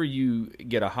whenever you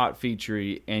get a hot feed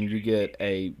tree and you get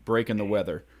a break in the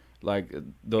weather, like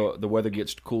the weather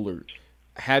gets cooler,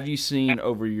 have you seen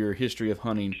over your history of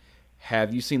hunting,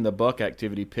 have you seen the buck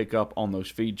activity pick up on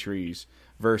those feed trees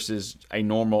versus a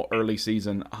normal early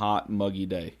season hot muggy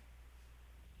day?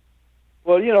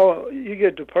 Well, you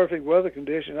get the perfect weather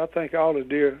condition. I think all the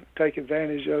deer take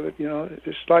advantage of it.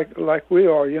 It's like we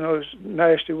are. It's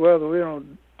nasty weather. We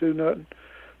don't do nothing.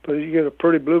 But you get a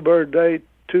pretty bluebird day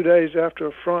 2 days after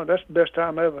a front. That's the best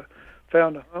time I ever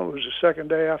found a hunt, was the second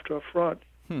day after a front.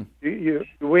 The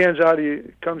winds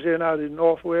comes in out of the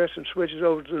northwest and switches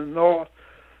over to the north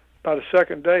by the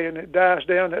second day, and it dies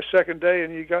down that second day,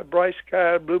 and you got bright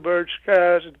skies, bluebird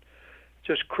skies, and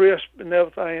just crisp and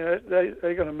everything.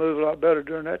 They're going to move a lot better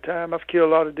during that time. I've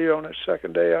killed a lot of deer on that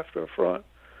second day after a front,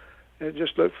 and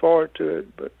just look forward to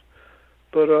it.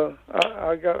 But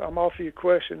I'm off of your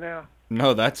question now.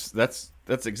 No, that's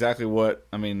exactly what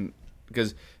I mean,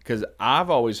 because I've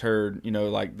always heard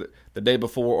like the day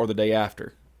before or the day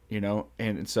after,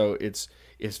 and so it's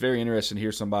very interesting to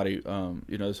hear somebody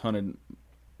who's hunted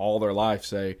all their life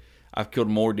say I've killed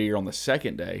more deer on the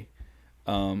second day,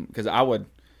 because I would.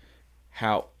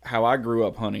 How I grew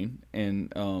up hunting,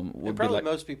 and would probably be like,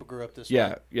 most people grew up this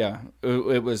way. Yeah.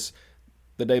 It was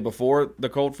the day before the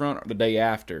cold front or the day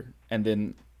after, and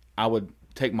then I would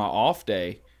take my off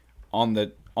day on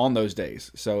those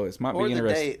days. So it might be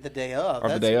interesting. Or the day of.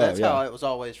 That's how it was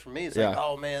always for me. It's like,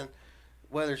 oh man,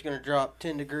 weather's going to drop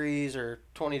 10 degrees or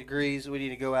 20 degrees. We need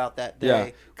to go out that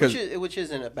day, which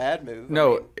isn't a bad move.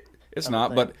 No, it's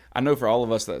not. But I know for all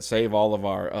of us that save all of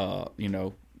our,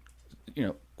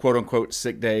 quote unquote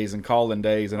sick days and call-in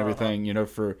days and everything,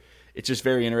 it's just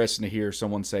very interesting to hear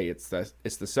someone say it's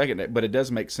the second day, but it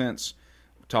does make sense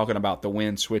talking about the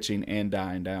wind switching and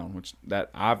dying down, which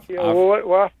that I've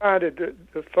I find it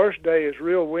the first day is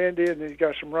real windy and then you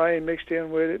got some rain mixed in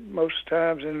with it most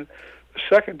times, and the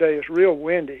second day is real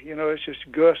windy. It's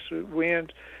just gusts of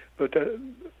wind, but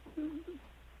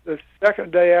the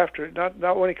second day after,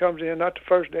 not when he comes in, not the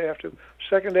first day after,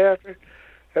 second day after.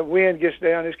 That wind gets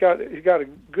down. It's got a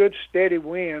good steady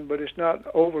wind, but it's not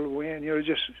over the wind. It's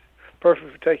just perfect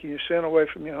for taking your scent away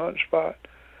from your hunting spot.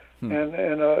 And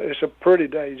it's a pretty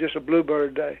day, just a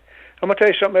bluebird day. I'm gonna tell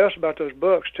you something else about those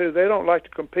bucks too. They don't like to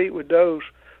compete with does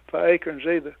for acorns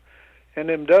either. And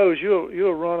them does,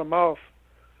 you'll run them off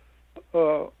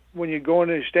when you're going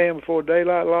to stand before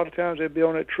daylight. A lot of times they'll be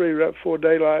on that tree right before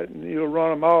daylight, and you'll run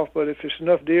them off. But if there's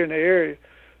enough deer in the area,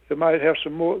 they might have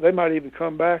some more. They might even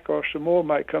come back, or some more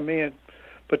might come in.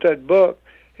 But that buck,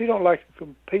 he don't like to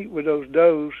compete with those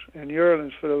does and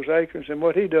yearlings for those acorns. And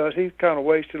what he does, he kind of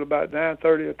waits till about 9:30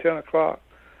 or 10 o'clock,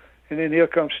 and then he'll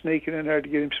come sneaking in there to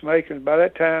get him some acorns. By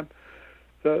that time,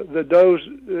 the does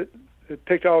that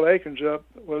picked all the acorns up,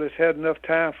 well, it's had enough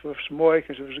time for some more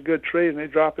acorns. If it's a good tree and they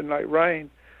drop in like rain,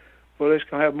 well, it's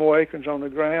going to have more acorns on the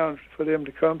ground for them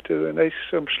to come to. And they see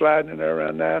them sliding in there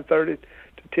around 9:30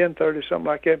 to 10:30, something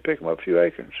like that, and pick them up a few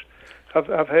acorns.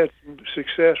 I've had some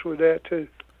success with that too.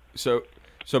 So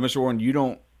Mr. Warren, you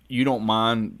don't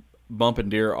mind bumping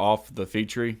deer off the feed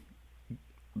tree?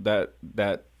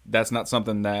 That's not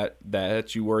something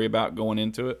that you worry about going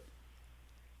into it?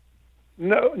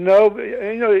 No, but,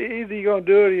 either you're going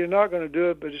to do it or you're not going to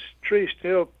do it, but the tree's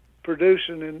still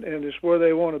producing and it's where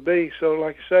they want to be. So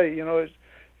like I say, it's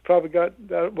probably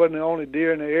that wasn't the only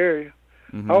deer in the area.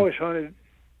 Mm-hmm. I always hunted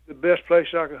the best place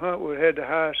I could hunt where it had the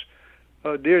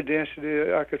highest deer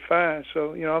density I could find.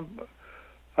 So,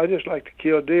 I just like to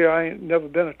kill deer. I ain't never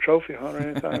been a trophy hunter or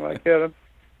anything like that. I'm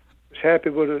just happy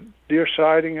with a deer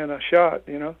sighting and a shot,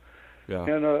 Yeah.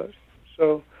 And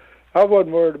so I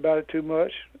wasn't worried about it too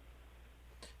much.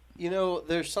 You know,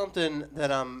 there's something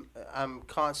that I'm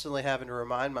constantly having to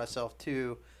remind myself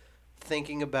too,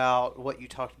 thinking about what you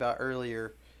talked about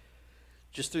earlier,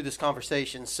 just through this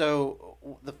conversation. So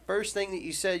the first thing that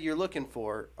you said you're looking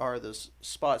for are those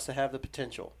spots that have the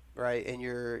potential, right? And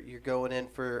you're going in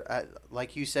for,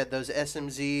 like you said, those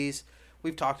SMZs.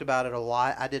 We've talked about it a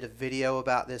lot. I did a video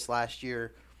about this last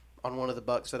year on one of the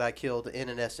bucks that I killed in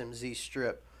an SMZ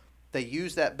strip. They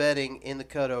use that bedding in the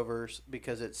cutovers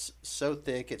because it's so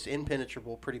thick, it's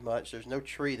impenetrable pretty much. There's no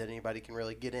tree that anybody can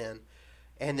really get in.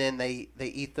 And then they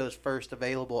eat those first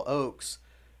available oaks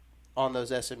on those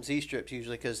SMZ strips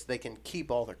usually because they can keep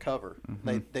all their cover.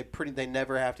 Mm-hmm. They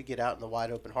never have to get out in the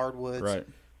wide open hardwoods. Right.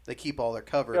 They keep all their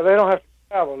cover. Yeah, they don't have to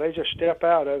travel. They just step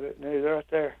out of it and they're right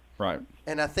there. Right.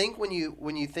 And I think when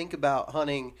you think about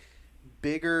hunting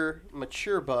bigger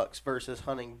mature bucks versus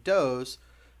hunting does,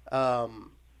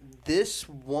 this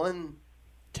one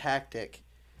tactic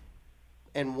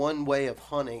and one way of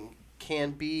hunting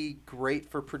can be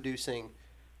great for producing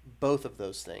both of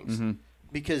those things. Mm-hmm.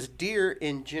 Because deer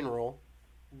in general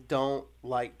don't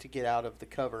like to get out of the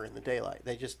cover in the daylight.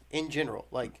 They just, in general,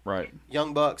 like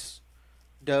young bucks,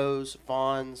 does,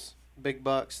 fawns, big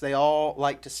bucks, they all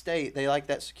like to stay. They like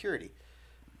that security.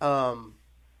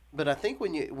 But I think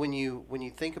when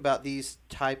you think about these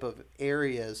type of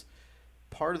areas,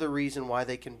 part of the reason why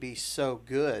they can be so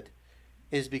good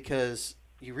is because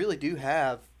you really do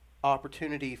have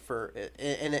opportunity for it.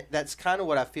 And that's kind of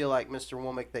what I feel like, Mr.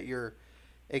 Womack, that you're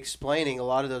explaining. A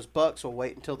lot of those bucks will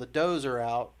wait until the does are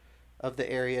out of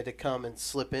the area to come and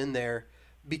slip in there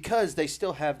because they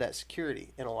still have that security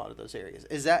in a lot of those areas.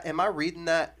 Am I reading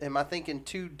that? Am I thinking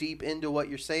too deep into what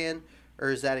you're saying,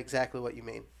 or is that exactly what you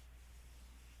mean?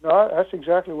 No, that's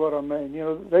exactly what I mean. You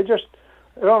know, they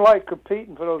don't like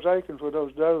competing for those acorns with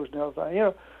those does and everything. You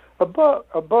know, a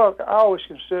buck I always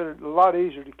considered a lot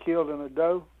easier to kill than a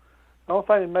doe. The only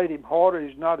thing that made him harder,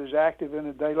 he's not as active in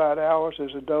the daylight hours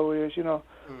as a doe is. You know,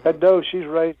 that doe, she's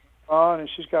raised on and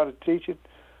she's got to teach it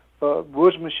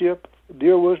woodsmanship,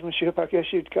 deer woodsmanship, I guess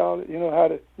you'd call it. You know, how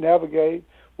to navigate,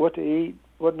 what to eat,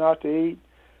 what not to eat,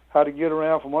 how to get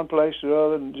around from one place to the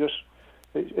other, and just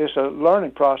it's a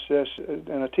learning process and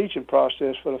a teaching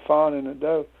process for the fawn and the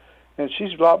doe. And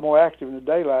she's a lot more active in the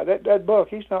daylight. That buck,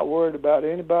 he's not worried about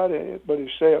anybody but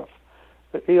himself.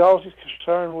 He always is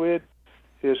concerned with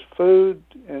his food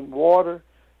and water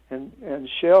and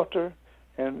shelter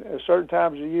and at certain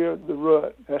times of the year, the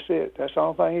rut. That's it. That's the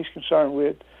only thing he's concerned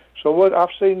with. So what I've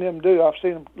seen them do, I've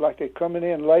seen them like they're coming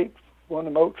in late, one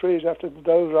of them oak trees after the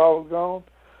does are all gone.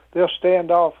 They'll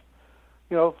stand off,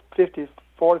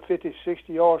 40, 50,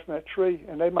 60 yards from that tree,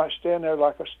 and they might stand there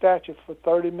like a statue for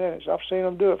 30 minutes. I've seen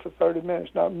them do it for 30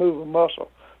 minutes, not move a muscle,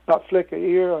 not flick an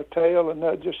ear or tail, and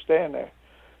not just stand there.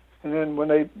 And then when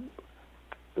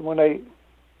they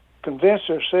convince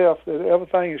themselves that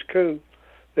everything is cool,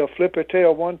 they'll flip their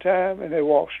tail one time and they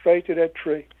walk straight to that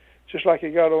tree, just like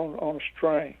you got on a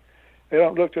string. They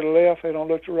don't look to the left, they don't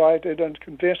look to the right, they don't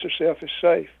convince themselves it's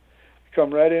safe. They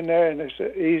come right in there and it's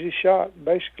an easy shot,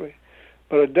 basically.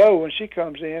 But a doe, when she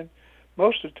comes in,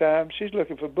 most of the time she's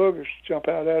looking for boogers to jump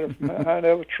out at her from behind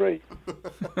every tree.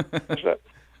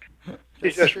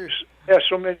 She just has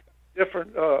so many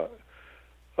different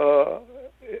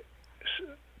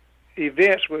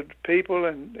events with people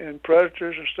and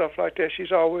predators and stuff like that.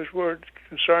 She's always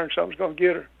concerned something's going to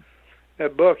get her.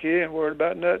 That buck, he ain't worried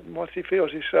about nothing once he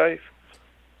feels he's safe.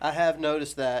 I have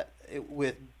noticed that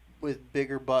with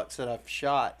bigger bucks that I've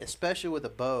shot, especially with a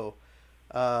bow.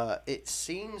 It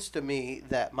seems to me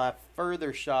that my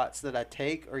further shots that I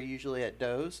take are usually at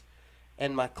does,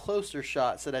 and my closer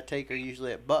shots that I take are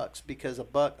usually at bucks, because a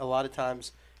buck, a lot of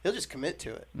times, he'll just commit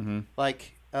to it. Mm-hmm.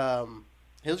 Like,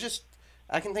 he'll just,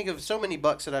 I can think of so many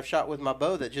bucks that I've shot with my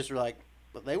bow that just were like,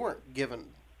 they weren't given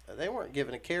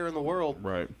a care in the world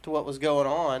to what was going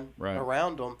on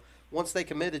around them. Once they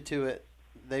committed to it,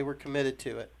 they were committed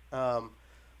to it.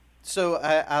 So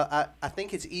I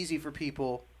think it's easy for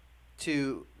people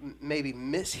to maybe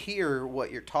mishear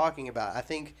what you're talking about. I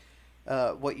think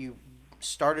what you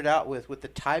started out with the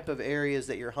type of areas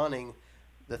that you're hunting,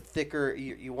 the thicker,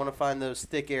 you want to find those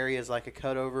thick areas like a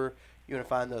cutover. You want to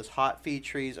find those hot feed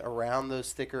trees around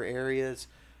those thicker areas.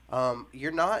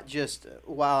 You're not just,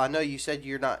 while I know you said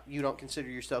you don't consider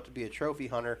yourself to be a trophy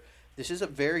hunter, this is a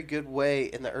very good way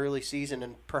in the early season,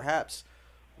 and perhaps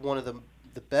one of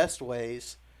the best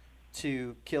ways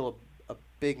to kill a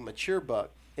big mature buck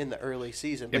in the early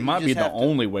season. It might be the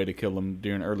only way to kill them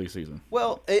during early season.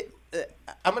 Well,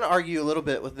 I'm going to argue a little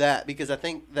bit with that, because I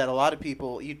think that a lot of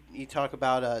people, you talk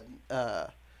about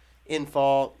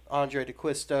Infault, Andre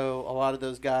DeQuisto, a lot of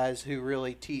those guys who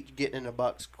really teach getting in a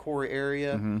buck's core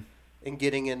area and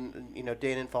getting in.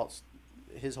 Dan Infault's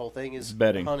his whole thing is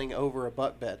bedding, hunting over a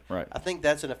buck bed. Right. I think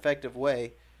that's an effective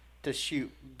way to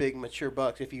shoot big mature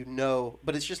bucks if you know,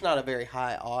 but it's just not a very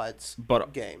high odds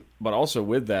game. But also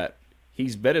with that,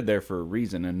 he's bedded there for a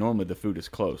reason, and normally the food is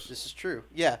close. This is true.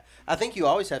 Yeah, I think you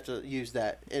always have to use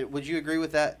that. Would you agree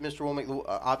with that, Mr. Womack?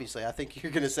 Obviously, I think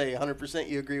you're going to say 100%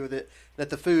 you agree with it, that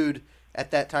the food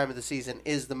at that time of the season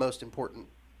is the most important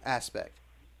aspect.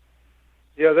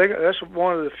 Yeah, that's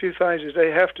one of the few things that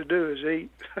they have to do is eat.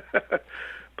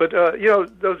 But, you're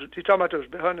talking about those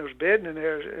bedding in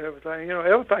there and everything.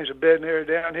 Everything's a bedding area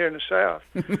down here in the South.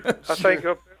 I think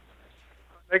up there,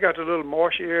 they got the little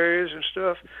marshy areas and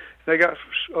stuff. They got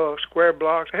square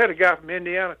blocks. I had a guy from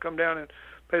Indiana come down and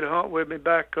made a hunt with me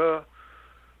back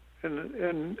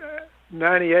in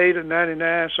 98 or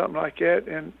 99, something like that.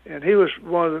 And he was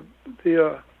one of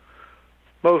the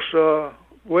most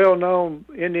well-known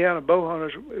Indiana bow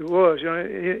hunters. It was,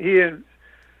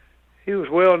 he was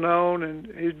well-known, and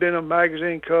he'd been on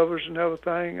magazine covers and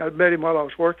everything. I met him while I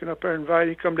was working up there in Valley.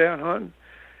 He'd come down hunting,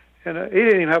 and he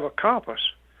didn't even have a compass.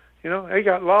 He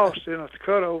got lost in a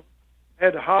cutover.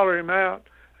 Had to holler him out.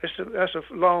 That's a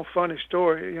long, funny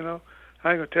story, I ain't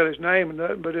going to tell his name or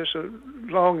nothing, but it's a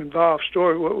long, involved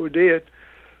story, what we did.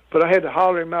 But I had to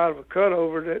holler him out of a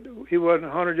cutover that he wasn't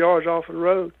 100 yards off of the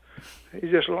road.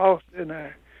 He just lost in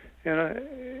there.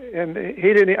 And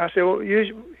he didn't. I said, well,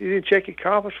 you didn't check your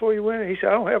compass before you went? He said,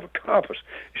 I don't have a compass.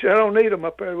 He said, I don't need them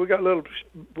up there. We got little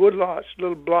wood lots,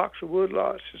 little blocks of wood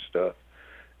lots and stuff.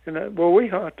 And where we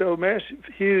hunt, though, man,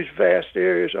 it's huge, vast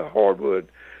areas of hardwood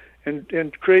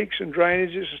and creeks and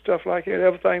drainages and stuff like that.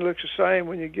 Everything looks the same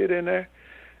when you get in there.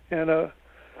 And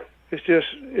it's just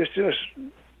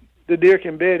the deer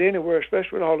can bed anywhere,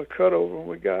 especially with all the cutover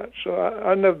we got. So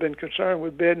I've never been concerned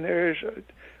with bedding areas.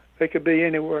 They could be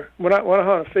anywhere. When I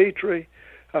hunt a feed tree,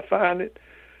 I find it.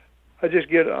 I just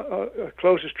get a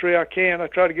closest tree I can. I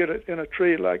try to get it in a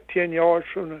tree like 10 yards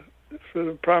from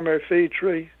the primary feed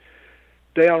tree,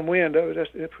 downwind of it.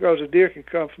 That's because the deer can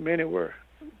come from anywhere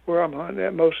where I'm hunting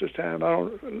at most of the time.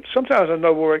 Sometimes I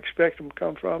know where I expect them to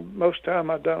come from. Most of the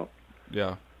time I don't.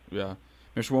 Yeah. Mr.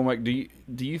 Womack,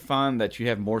 do you find that you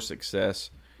have more success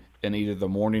in either the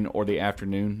morning or the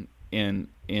afternoon in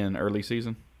early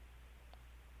season?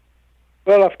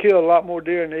 Well, I've killed a lot more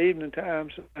deer in the evening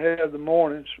times than I have the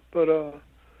mornings, but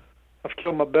I've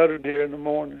killed my better deer in the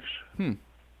mornings.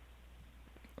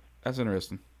 That's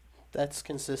interesting. That's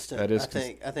consistent. That is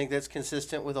I think that's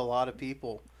consistent with a lot of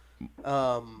people.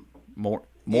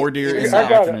 More deer in the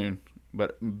afternoon,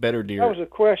 but better deer. That was a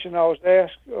question I was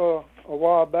asked a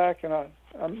while back, and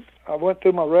I went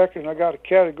through my record and I got a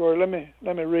category. Let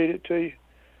me read it to you.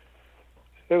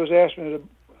 It was asked me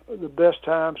the best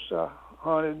times I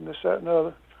hunted and this, that, and the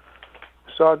other.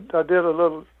 So I did a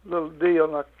little deal,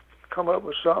 and I come up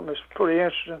with something that's pretty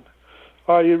interesting.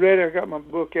 Are you ready? I got my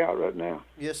book out right now.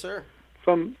 Yes, sir.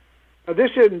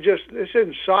 This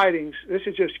isn't sightings. This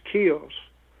is just kills.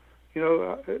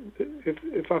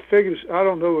 If I figure, I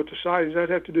don't know what the sightings. I'd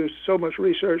have to do so much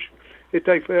research. It'd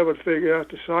take forever to figure out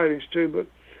the sightings too.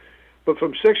 But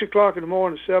from 6 o'clock in the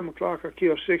morning to 7 o'clock, I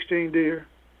kill 16 deer.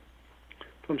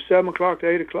 From 7 o'clock to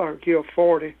 8 o'clock, I kill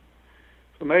 40.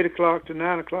 From 8 o'clock to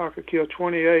 9 o'clock, I kill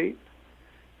 28.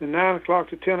 From 9 o'clock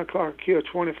to 10 o'clock, I kill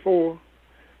 24.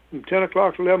 From 10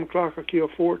 o'clock to 11 o'clock, I kill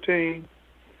 14.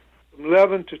 From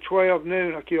 11 to 12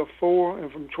 noon, I kill 4.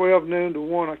 And from 12 noon to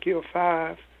 1, I kill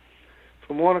 5.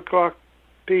 From 1 o'clock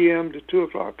p.m. to 2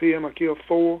 o'clock p.m., I kill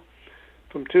 4.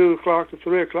 From 2 o'clock to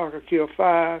 3 o'clock, I kill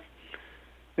 5.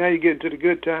 Now you're getting to the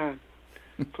good time.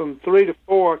 From 3 to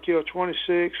 4, I kill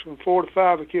 26. From 4 to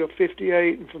 5, I kill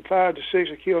 58. And from 5 to 6,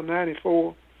 I kill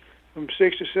 94. From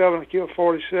 6 to 7, I kill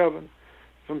 47.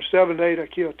 From 7 to 8, I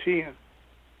kill 10.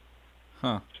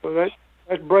 Huh. So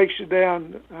that breaks it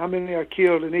down how many I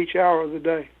killed in each hour of the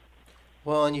day.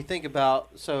 Well, and you think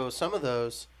about, so some of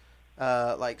those,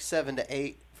 like 7 to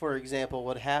 8, for example,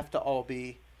 would have to all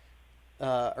be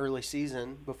early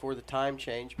season before the time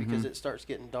change because it starts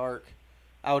getting dark.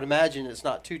 I would imagine it's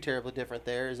not too terribly different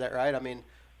there. Is that right? I mean,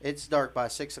 it's dark by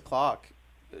 6 o'clock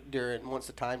once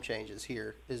the time changes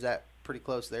here. Is that pretty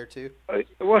close there too?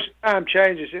 Once the time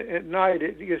changes at night,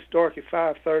 it gets dark at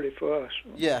 5:30 for us.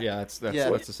 Yeah, that's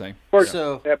the same.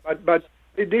 So by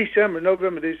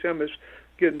November, December, it's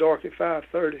getting dark at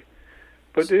 5:30.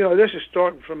 But this is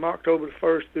starting from October the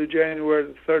 1st through January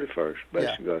the 31st.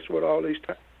 Basically, that's what all these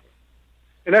times.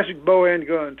 And that's a bow and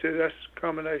gun too. That's a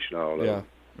combination of all of them.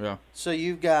 Yeah. So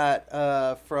you've got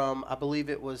from, I believe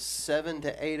it was 7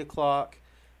 to 8 o'clock,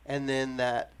 and then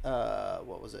that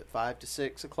what was it, 5 to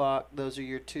 6 o'clock? Those are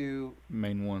your two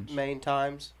Main ones. main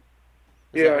times.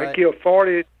 Is Yeah, that I right? killed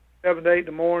 40 7 to 8 in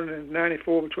the morning and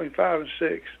 94 between 5 and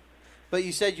 6. But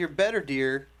you said your better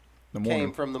deer The morning.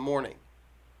 came from the morning.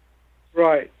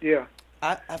 Right. Yeah.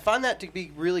 I find that to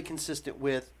be really consistent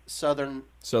with southern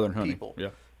hunting. people. Yeah.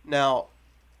 Now,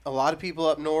 a lot of people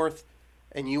up north,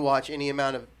 and you watch any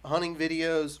amount of hunting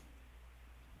videos,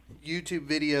 YouTube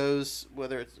videos,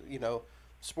 whether it's,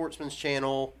 Sportsman's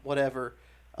Channel, whatever,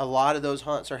 a lot of those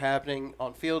hunts are happening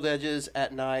on field edges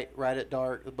at night, right at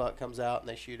dark. The buck comes out and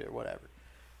they shoot it or whatever.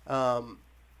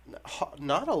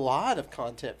 Not a lot of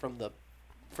content from the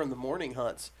morning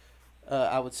hunts,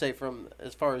 I would say, from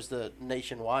as far as the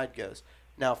nationwide goes.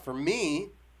 Now, for me,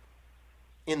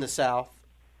 in the South,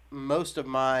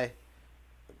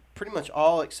 pretty much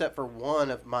all except for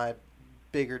one of my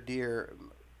bigger deer,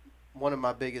 one of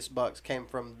my biggest bucks came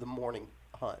from the morning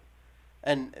hunt.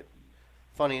 And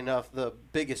funny enough, the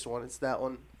biggest one, it's that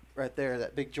one right there,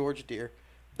 that big Georgia deer,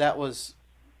 that was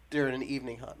during an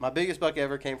evening hunt. My biggest buck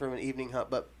ever came from an evening hunt,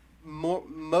 but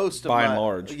most of by and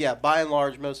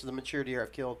large, most of the mature deer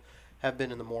I've killed have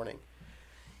been in the morning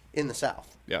in the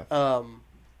South. Yeah.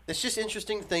 It's just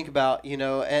interesting to think about,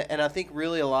 and I think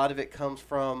really a lot of it comes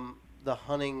from the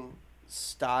hunting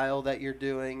style that you're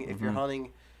doing. If you're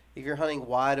hunting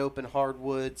wide open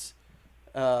hardwoods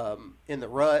in the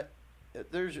rut,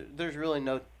 there's really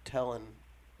no telling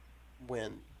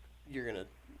when you're gonna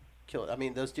kill it. I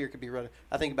mean, those deer could be running.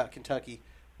 I think about Kentucky,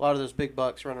 a lot of those big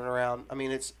bucks running around. I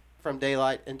mean, it's from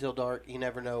daylight until dark. You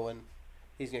never know when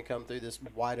he's going to come through this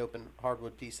wide open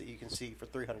hardwood piece that you can see for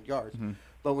 300 yards. Mm-hmm.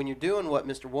 But when you're doing what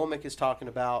Mr. Womack is talking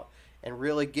about and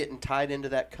really getting tied into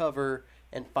that cover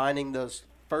and finding those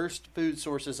first food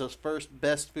sources, those first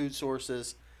best food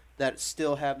sources that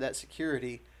still have that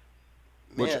security,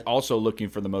 man. Which also looking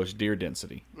for the most deer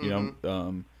density,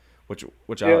 which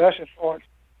Yeah, that's important.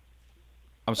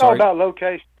 I'm It's all sorry. about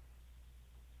location.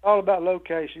 All about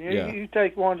location. Yeah. You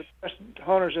take one of the best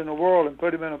hunters in the world and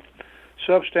put him in a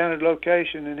substandard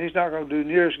location, and he's not going to do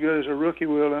near as good as a rookie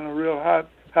will in a real high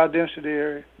density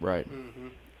area. Right. Mm-hmm.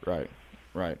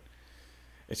 Right.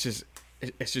 It's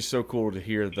just so cool to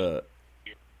hear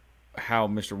how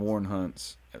Mr. Warren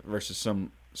hunts versus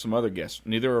some other guests.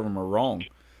 Neither of them are wrong.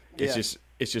 Yeah.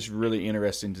 It's just really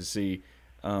interesting to see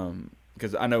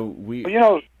because I know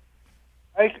Well,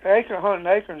 acre hunting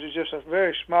acorns is just a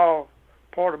very small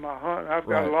part of my hunt. I've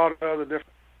got Right. a lot of other different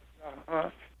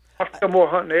hunts. I've killed more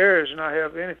hunting areas than I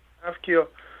have anything. I've killed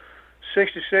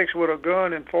 66 with a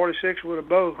gun and 46 with a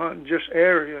bow hunting just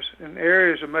areas. And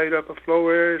areas are made up of flow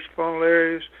areas, funnel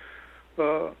areas,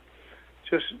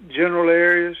 just general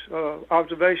areas,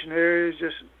 observation areas,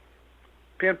 just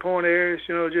pinpoint areas,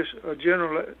 just a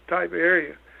general type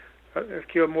area. I've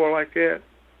killed more like that.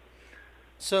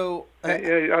 So,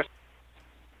 I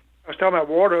was talking about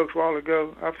water oaks a while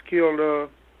ago. I've killed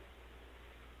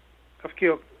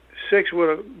 6 with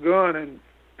a gun and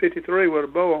 53 with a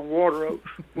bow on water oaks,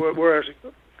 whereas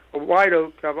a white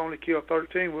oak I've only killed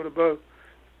 13 with a bow.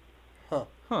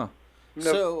 Huh.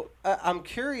 So I'm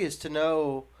curious to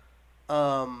know.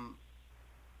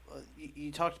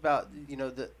 You talked about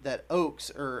that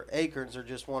oaks or acorns are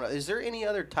just one. Is there any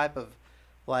other type of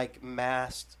like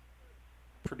mast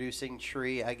producing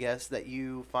tree, I guess, that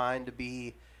you find to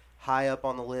be high up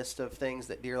on the list of things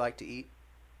that deer like to eat?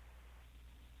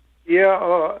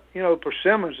 Yeah,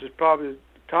 persimmons is probably the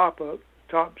top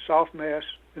soft mass,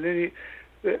 and then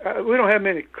we don't have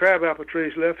many crabapple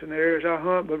trees left in the areas I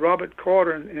hunt, but Robert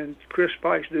Carter and Chris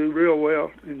Spikes do real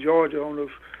well in Georgia on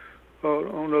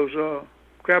those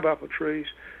crabapple trees.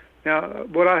 Now,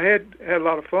 what I had a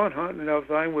lot of fun hunting and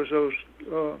everything was those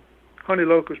honey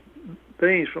locust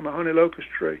beans from a honey locust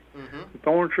tree. Mm-hmm. The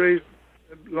thorn trees,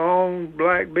 long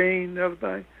black bean and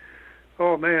everything.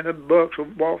 Oh man, the bucks will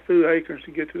walk through the acorns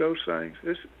to get to those things.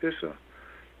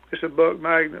 It's a buck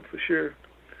magnet for sure.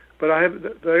 But I have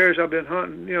the areas I've been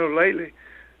hunting, lately,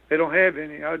 they don't have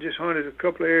any. I just hunted a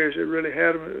couple of areas that really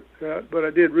had them, but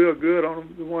I did real good on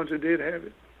them, the ones that did have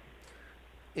it.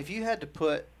 If you had to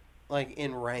put like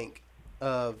in rank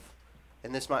of,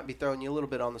 and this might be throwing you a little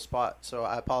bit on the spot, so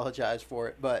I apologize for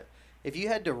it, but if you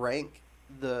had to rank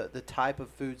the type of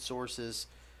food sources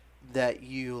that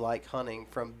you like hunting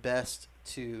from best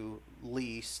to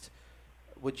least,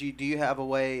 do you have a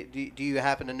way, do you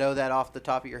happen to know that off the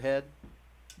top of your head?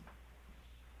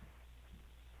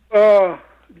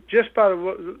 Just by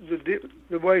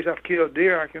the ways I've killed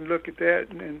deer, I can look at that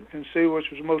and see which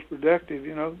was most productive,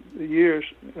 the years,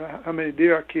 how many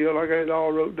deer I killed. I got it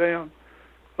all wrote down.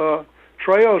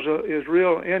 trails is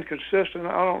real inconsistent.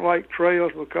 I don't like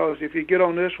trails because if you get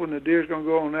on this one, the deer's going to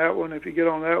go on that one. If you get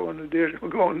on that one, the deer's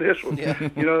going to go on this one. Yeah.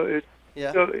 It's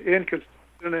still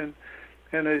inconsistent,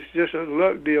 and it's just a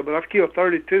luck deal. But I've killed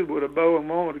 32 with a bow and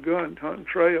one with a gun hunting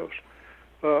trails.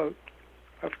 I've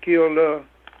killed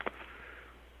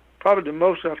probably the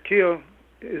most I've killed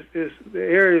is the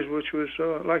areas which was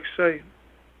like I say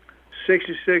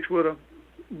 66 with a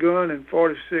gun and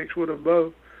 46 with a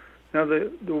bow. Now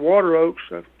the water oaks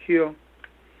I've killed,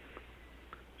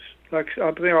 like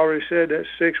I think I already said, that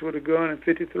 6 with a gun and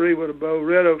 53 with a bow.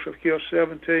 Red oaks I've killed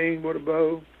 17 with a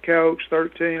bow. Cow oaks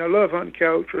 13. I love hunting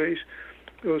cow oak trees.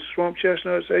 Those swamp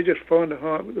chestnuts, they're just fun to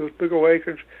hunt with those big old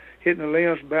acorns hitting the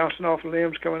limbs, bouncing off the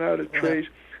limbs coming out of the trees.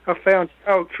 I found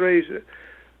cow oak trees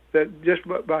that just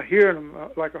by hearing them,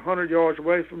 like 100 yards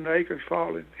away from the acorns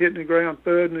falling, hitting the ground,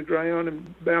 thudding the ground,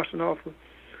 and bouncing off the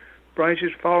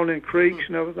branches, falling in creeks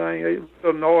and everything. It was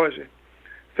so noisy.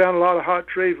 Found a lot of hot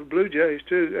trees with blue jays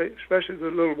too, especially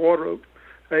the little water oak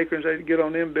acorns. They get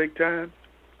on them big time.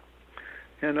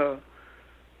 And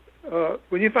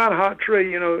when you find a hot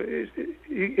tree,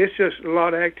 it's just a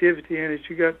lot of activity in it.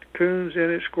 You got coons in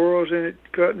it, squirrels in it,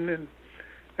 cutting, and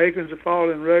acorns are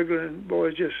falling regular. And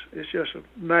boy, it's just a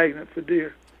magnet for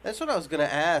deer. That's what I was going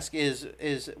to ask.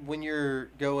 Is when you're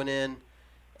going in,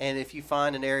 and if you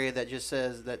find an area that just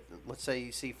says that, let's say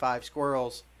you see 5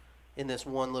 squirrels in this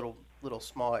one little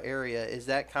small area, is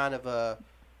that kind of a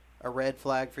red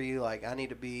flag for you? Like I need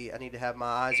to have my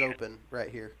eyes open right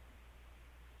here.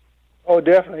 Oh,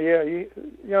 definitely,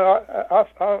 yeah.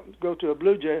 I'll go to a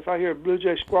blue jay. If I hear a blue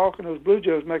jay squawking, those blue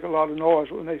jays make a lot of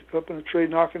noise when they up in the tree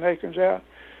knocking acorns out.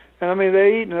 And I mean,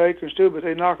 they eat the acorns too, but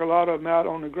they knock a lot of them out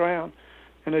on the ground.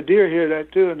 And the deer hear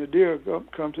that too, and the deer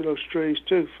come to those trees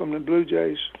too from the blue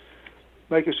jays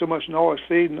making so much noise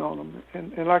feeding on them.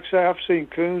 And like I say, I've seen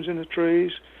coons in the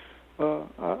trees.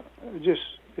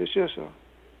 It's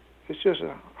just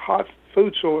a hot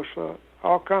food source for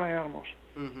all kind of animals.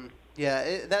 Mm-hmm.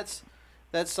 Yeah, that's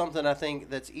something I think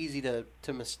that's easy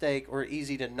to mistake or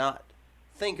easy to not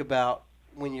think about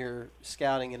when you're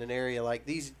scouting in an area. Like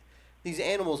these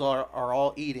animals are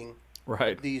all eating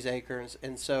these acorns,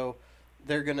 and so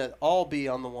they're going to all be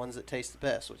on the ones that taste the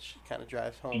best, which kind of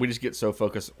drives home. We just get so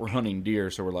focused. We're hunting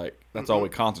deer, so we're like, that's all we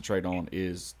concentrate on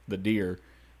is the deer,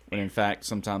 when in fact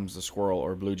sometimes the squirrel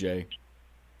or blue jay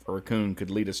or a coon could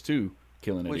lead us to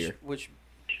killing a deer. Which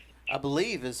I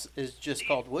believe is just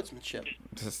called woodsmanship.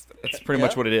 That's pretty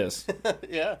much what it is.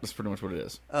 Yeah. That's pretty much what it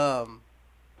is.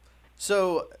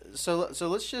 So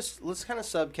let's kind of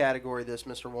subcategory this,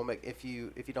 Mr. Womack, if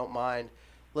you don't mind.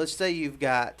 Let's say you've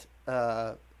got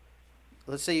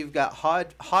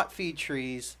hot feed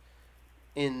trees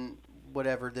in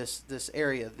whatever this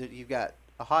area that you've got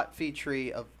a hot feed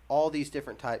tree of all these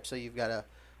different types. So you've got a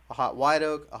hot white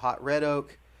oak, a hot red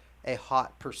oak, a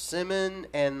hot persimmon,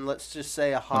 and let's just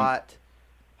say a hot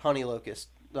honey locust,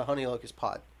 the honey locust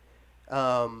pod.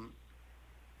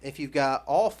 If you've got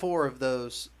all 4 of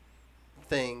those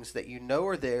things that you know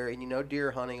are there and you know deer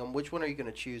are hunting them, which one are you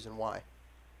going to choose and why?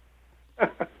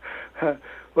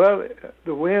 Well,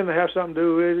 the wind would have something to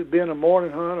do with it. Being a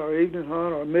morning hunt or evening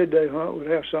hunt or a midday hunt would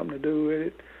have something to do with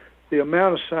it. The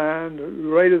amount of sign, the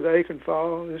rate of the acorn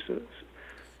fall,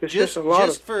 it's just a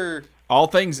lot for all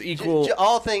things equal.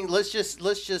 All things. Let's just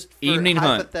for evening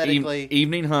hunt. Hypothetically,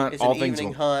 Evening hunt. It's all an things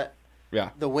evening hunt.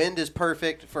 Yeah. The wind is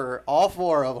perfect for all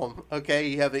 4 of them. Okay,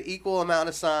 you have an equal amount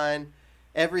of sign.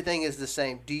 Everything is the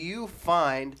same. Do you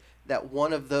find that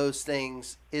one of those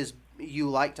things is you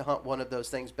like to hunt one of those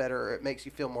things better, or it makes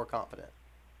you feel more confident?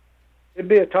 It'd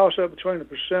be a toss-up between a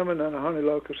persimmon and a honey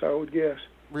locust, I would guess.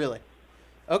 Really?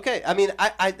 Okay. I mean,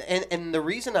 and the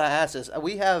reason I ask is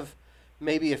we have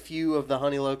maybe a few of the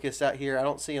honey locusts out here. I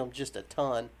don't see them just a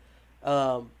ton.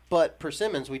 But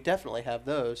persimmons, we definitely have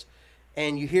those.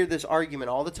 And you hear this argument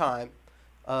all the time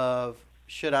of,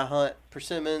 should I hunt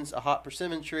persimmons, a hot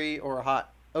persimmon tree, or a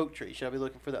hot oak tree? Should I be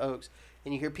looking for the oaks?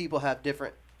 And you hear people have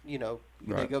different, they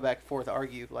go back and forth,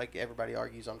 argue like everybody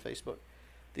argues on Facebook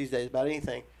these days about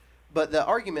anything. But the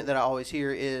argument that I always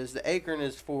hear is the acorn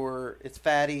is it's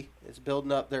fatty, it's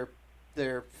building up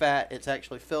their fat, it's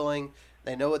actually filling,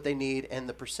 they know what they need, and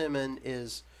the persimmon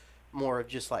is more of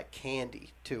just like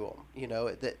candy to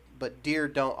them, but deer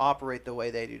don't operate the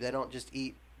way they do. They don't just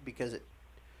eat because it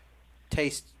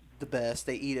tastes the best.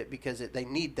 They eat it because they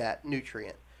need that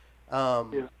nutrient.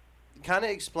 Kind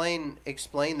of explain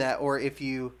that, or if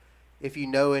you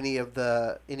know any of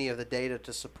the data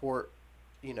to support,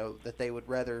 that they would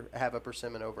rather have a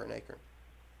persimmon over an acorn.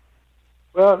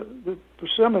 Well, the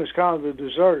persimmon is kind of the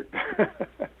dessert.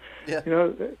 Yeah.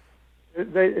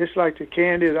 it's like the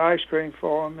candy, the ice cream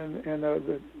for them, and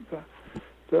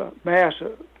the mass,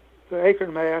 the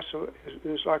acorn mass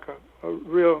is like a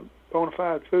real bona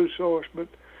fide food source. But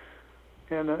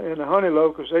and the honey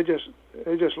locusts, they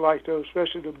just like those,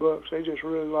 especially the bucks. They just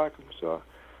really like them. So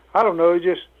I don't know.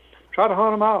 Just try to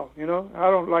hunt them all.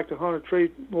 I don't like to hunt a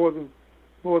tree more than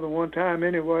one time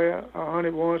anyway. I hunt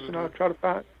it once, and I try to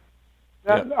find.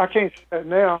 I can't say that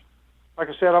now. Like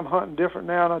I said, I'm hunting different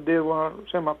now than I did when I was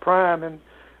in my prime, and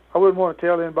I wouldn't want to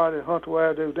tell anybody to hunt the way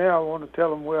I do now. I want to tell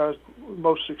them where I was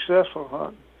most successful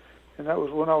hunting, and that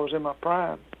was when I was in my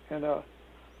prime. And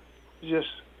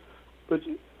but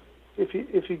if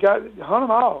you hunt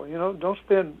them all, don't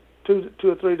spend two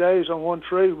or 3 days on one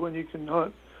tree when you can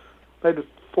hunt maybe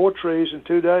 4 trees in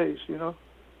 2 days.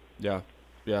 Yeah.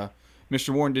 Mr.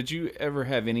 Warren, did you ever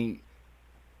have any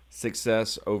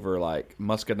success over like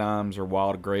muscadines or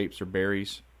wild grapes or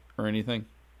berries or anything?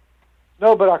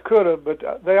 No, but I could have.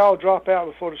 But they all drop out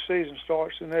before the season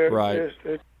starts, and they're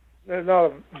not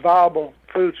a viable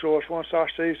food source once our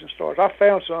season starts. I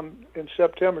found some in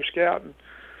September scouting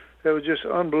that was just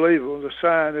unbelievable. The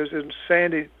sign is in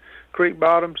sandy creek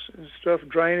bottoms and stuff,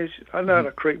 drainage. Not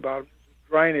a creek bottom,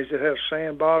 drainage that has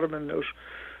sand bottom, and those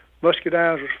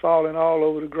muscadines was falling all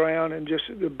over the ground, and just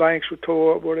the banks were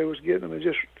tore up where they was getting them.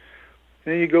 And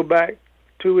then you go back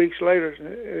 2 weeks later, and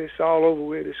it's all over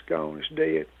with. It's gone. It's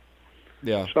dead.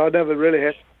 Yeah. So I never really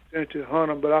had the opportunity to hunt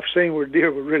them, but I've seen where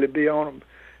deer would really be on them.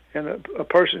 And a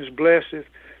person is blessed if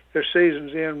their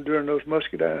season's in during those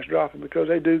muscadines dropping, because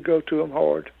they do go to them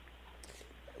hard.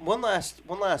 One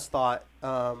last thought,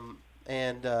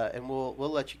 and we'll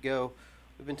let you go.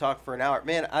 We've been talking for an hour.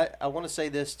 Man, I want to say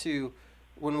this too.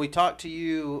 When we talked to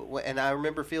you, and I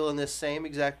remember feeling this same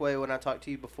exact way when I talked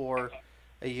to you before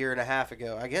a year and a half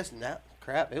ago. I guess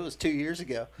it was 2 years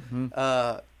ago.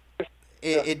 Mm-hmm.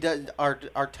 It does.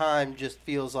 Our time just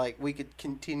feels like we could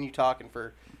continue talking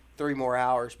for 3 more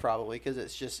hours probably, because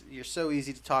it's just, you're so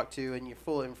easy to talk to and you're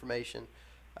full of information.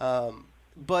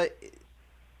 But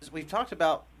we've talked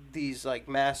about these like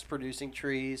mass producing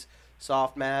trees,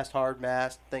 soft mast, hard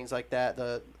mast, things like that.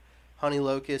 The honey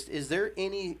locust. Is there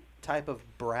any type of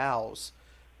browse,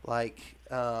 like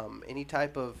any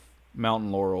type of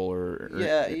mountain laurel or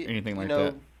anything like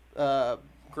that?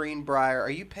 Greenbrier. Are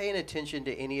you paying attention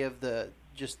to any of the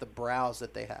browse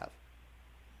that they have?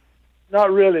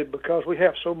 Not really, because we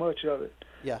have so much of it.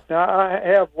 Yeah. Now, I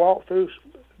have walked through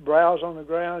browse on the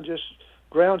ground, just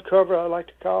ground cover, I like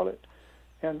to call it,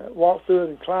 and walked through it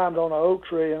and climbed on an oak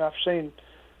tree, and I've seen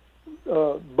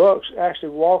bucks actually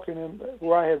walking in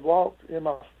where I had walked in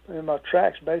my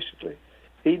tracks, basically,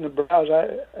 eating the browse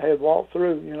I had walked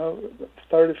through,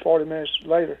 30, 40 minutes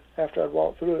later after I'd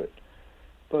walked through it.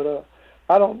 But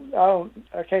I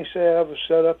can't say I ever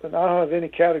set up, and I don't have any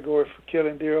category for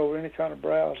killing deer over any kind of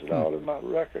browse at all in my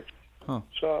record. Huh.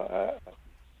 So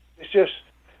it's just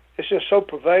so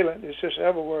prevalent. It's just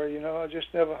everywhere. I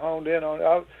just never honed in on it.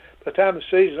 By the time the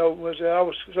season opened, I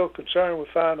was so concerned with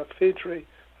finding a feed tree,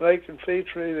 an acorn feed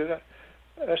tree,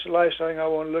 that's the last thing I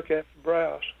want to look at for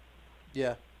browse.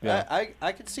 Yeah.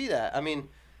 I could see that. I mean,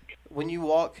 when you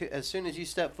walk, as soon as you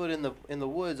step foot in the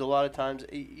woods, a lot of times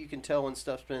you can tell when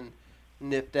stuff's been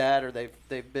nipped at, or they've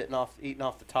eaten off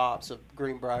the tops of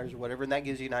greenbriers or whatever, and that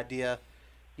gives you an idea,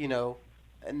 and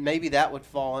maybe that would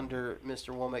fall under, Mr.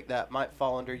 Womack, that might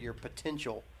fall under your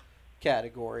potential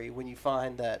category when you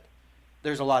find that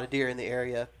there's a lot of deer in the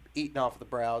area eating off the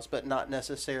browse, but not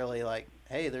necessarily like,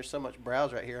 hey, there's so much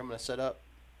browse right here, I'm going to set up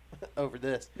over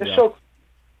this.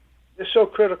 It's so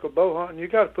critical bow hunting. You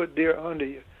got to put deer under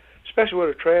you, especially with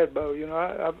a trad bow.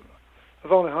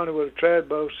 I've only hunted with a trad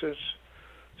bow since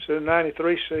the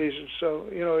 '93 season, so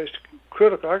it's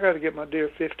critical. I got to get my deer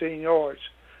 15 yards,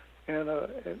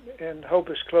 and hope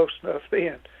it's close enough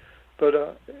then.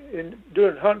 But in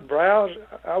doing hunting browse,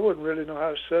 I wouldn't really know how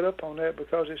to set up on that,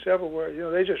 because it's everywhere.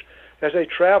 They just, as they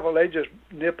travel, they just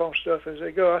nip on stuff as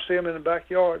they go. I see them in the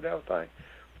backyard and everything.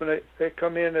 When they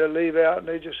come in, they'll leave out, and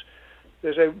they just,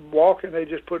 as they walk, and they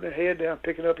just put their head down,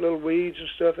 picking up little weeds and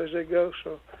stuff as they go.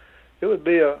 So it would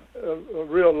be a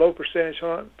real low percentage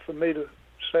hunt for me to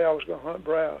say I was going to hunt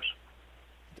browse.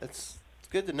 It's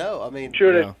good to know. I mean,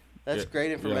 sure, that's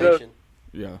great information.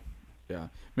 Yeah.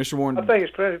 Mr. Warren, I think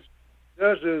it's plenty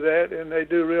does do that, and they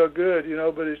do real good,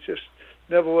 but it's just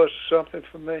never was something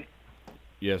for me.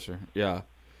 Yes, sir. Yeah.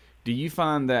 Do you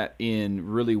find that in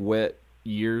really wet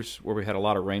years where we had a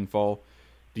lot of rainfall,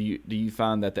 do you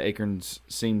find that the acorns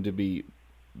seem to be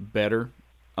better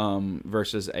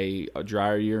versus a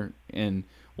drier year? And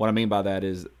what I mean by that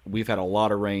is we've had a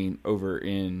lot of rain over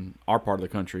in our part of the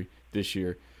country this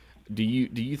year. Do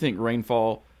you think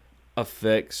rainfall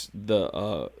affects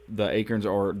the acorns,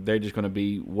 or they're just going to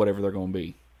be whatever they're going to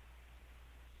be?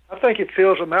 I think it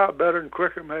fills them out better and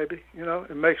quicker, maybe.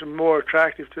 It makes them more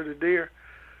attractive to the deer.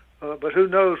 But who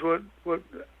knows what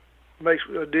makes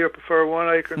a deer prefer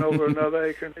one acorn over another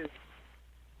acorn?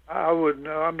 I wouldn't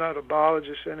know. I'm not a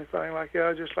biologist or anything like that.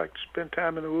 I just like to spend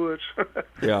time in the woods.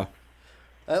 Yeah.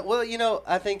 Well,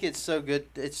 I think it's so good.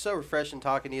 It's so refreshing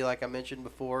talking to you, like I mentioned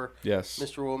before, Yes.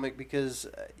 Mr. Woolmick, because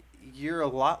you're a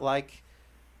lot like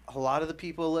a lot of the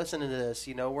people listening to this.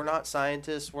 We're not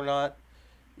scientists. We're not,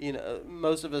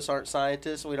 most of us aren't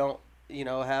scientists. We don't,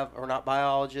 we're not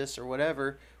biologists or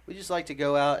whatever. We just like to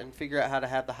go out and figure out how to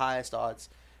have the highest odds.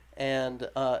 And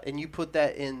you put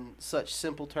that in such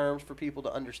simple terms for people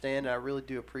to understand, and I really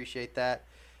do appreciate that.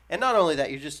 And not only that,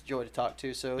 you're just a joy to talk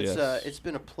to. So it's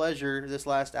been a pleasure. This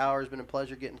last hour has been a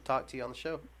pleasure getting to talk to you on the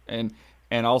show.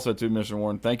 And also, too, Mr.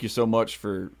 Warren, thank you so much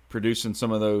for producing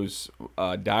some of those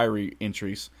diary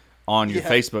entries on your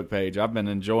Facebook page. I've been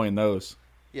enjoying those.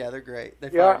 Yeah, they're great. They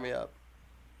fire me up.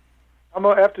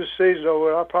 After the season's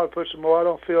over, I'll probably put some more. I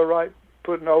don't feel right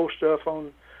putting old stuff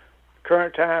on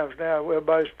current times now.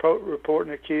 Everybody's reporting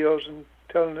their kills and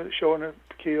showing their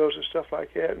kills and stuff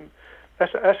like that. And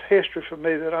that's history for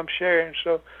me that I'm sharing.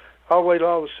 So I'll wait till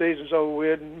all the season's over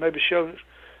with and maybe do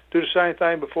the same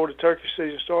thing before the turkey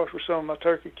season starts with some of my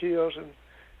turkey kills, and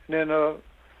then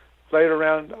later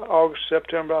around August,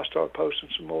 September, I'll start posting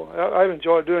some more. I've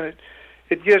enjoyed doing it.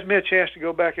 It gives me a chance to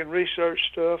go back and research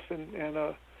stuff, and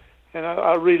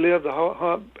I relive the whole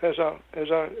hunt as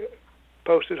I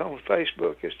post it on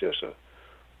Facebook. It's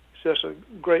just a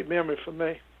great memory for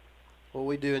me. Well,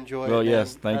 we do enjoy it. Well,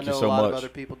 yes, thank you so much. I know a lot of other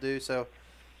people do. So,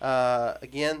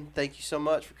 again, thank you so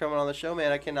much for coming on the show,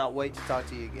 man. I cannot wait to talk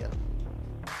to you again.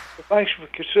 Well, thanks for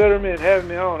considering me and having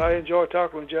me on. I enjoy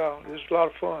talking with y'all. It was a lot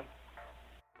of fun.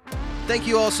 Thank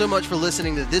you all so much for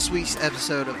listening to this week's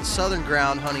episode of the Southern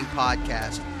Ground Hunting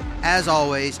Podcast. As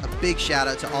always, a big shout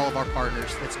out to all of our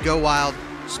partners. That's Go Wild,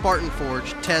 Spartan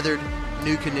Forge, Tethered,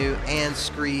 New Canoe, and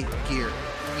Scree Gear.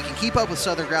 You can keep up with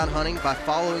Southern Ground Hunting by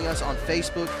following us on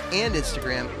Facebook and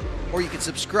Instagram, or you can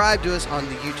subscribe to us on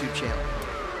the YouTube channel.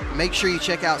 Make sure you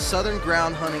check out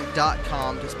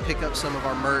southerngroundhunting.com to pick up some of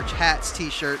our merch, hats,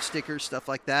 t-shirts, stickers, stuff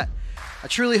like that. I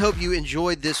truly hope you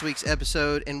enjoyed this week's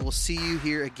episode, and we'll see you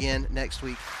here again next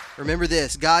week. Remember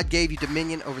this, God gave you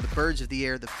dominion over the birds of the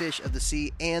air, the fish of the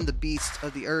sea, and the beasts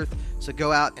of the earth, so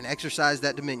go out and exercise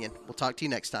that dominion. We'll talk to you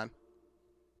next time.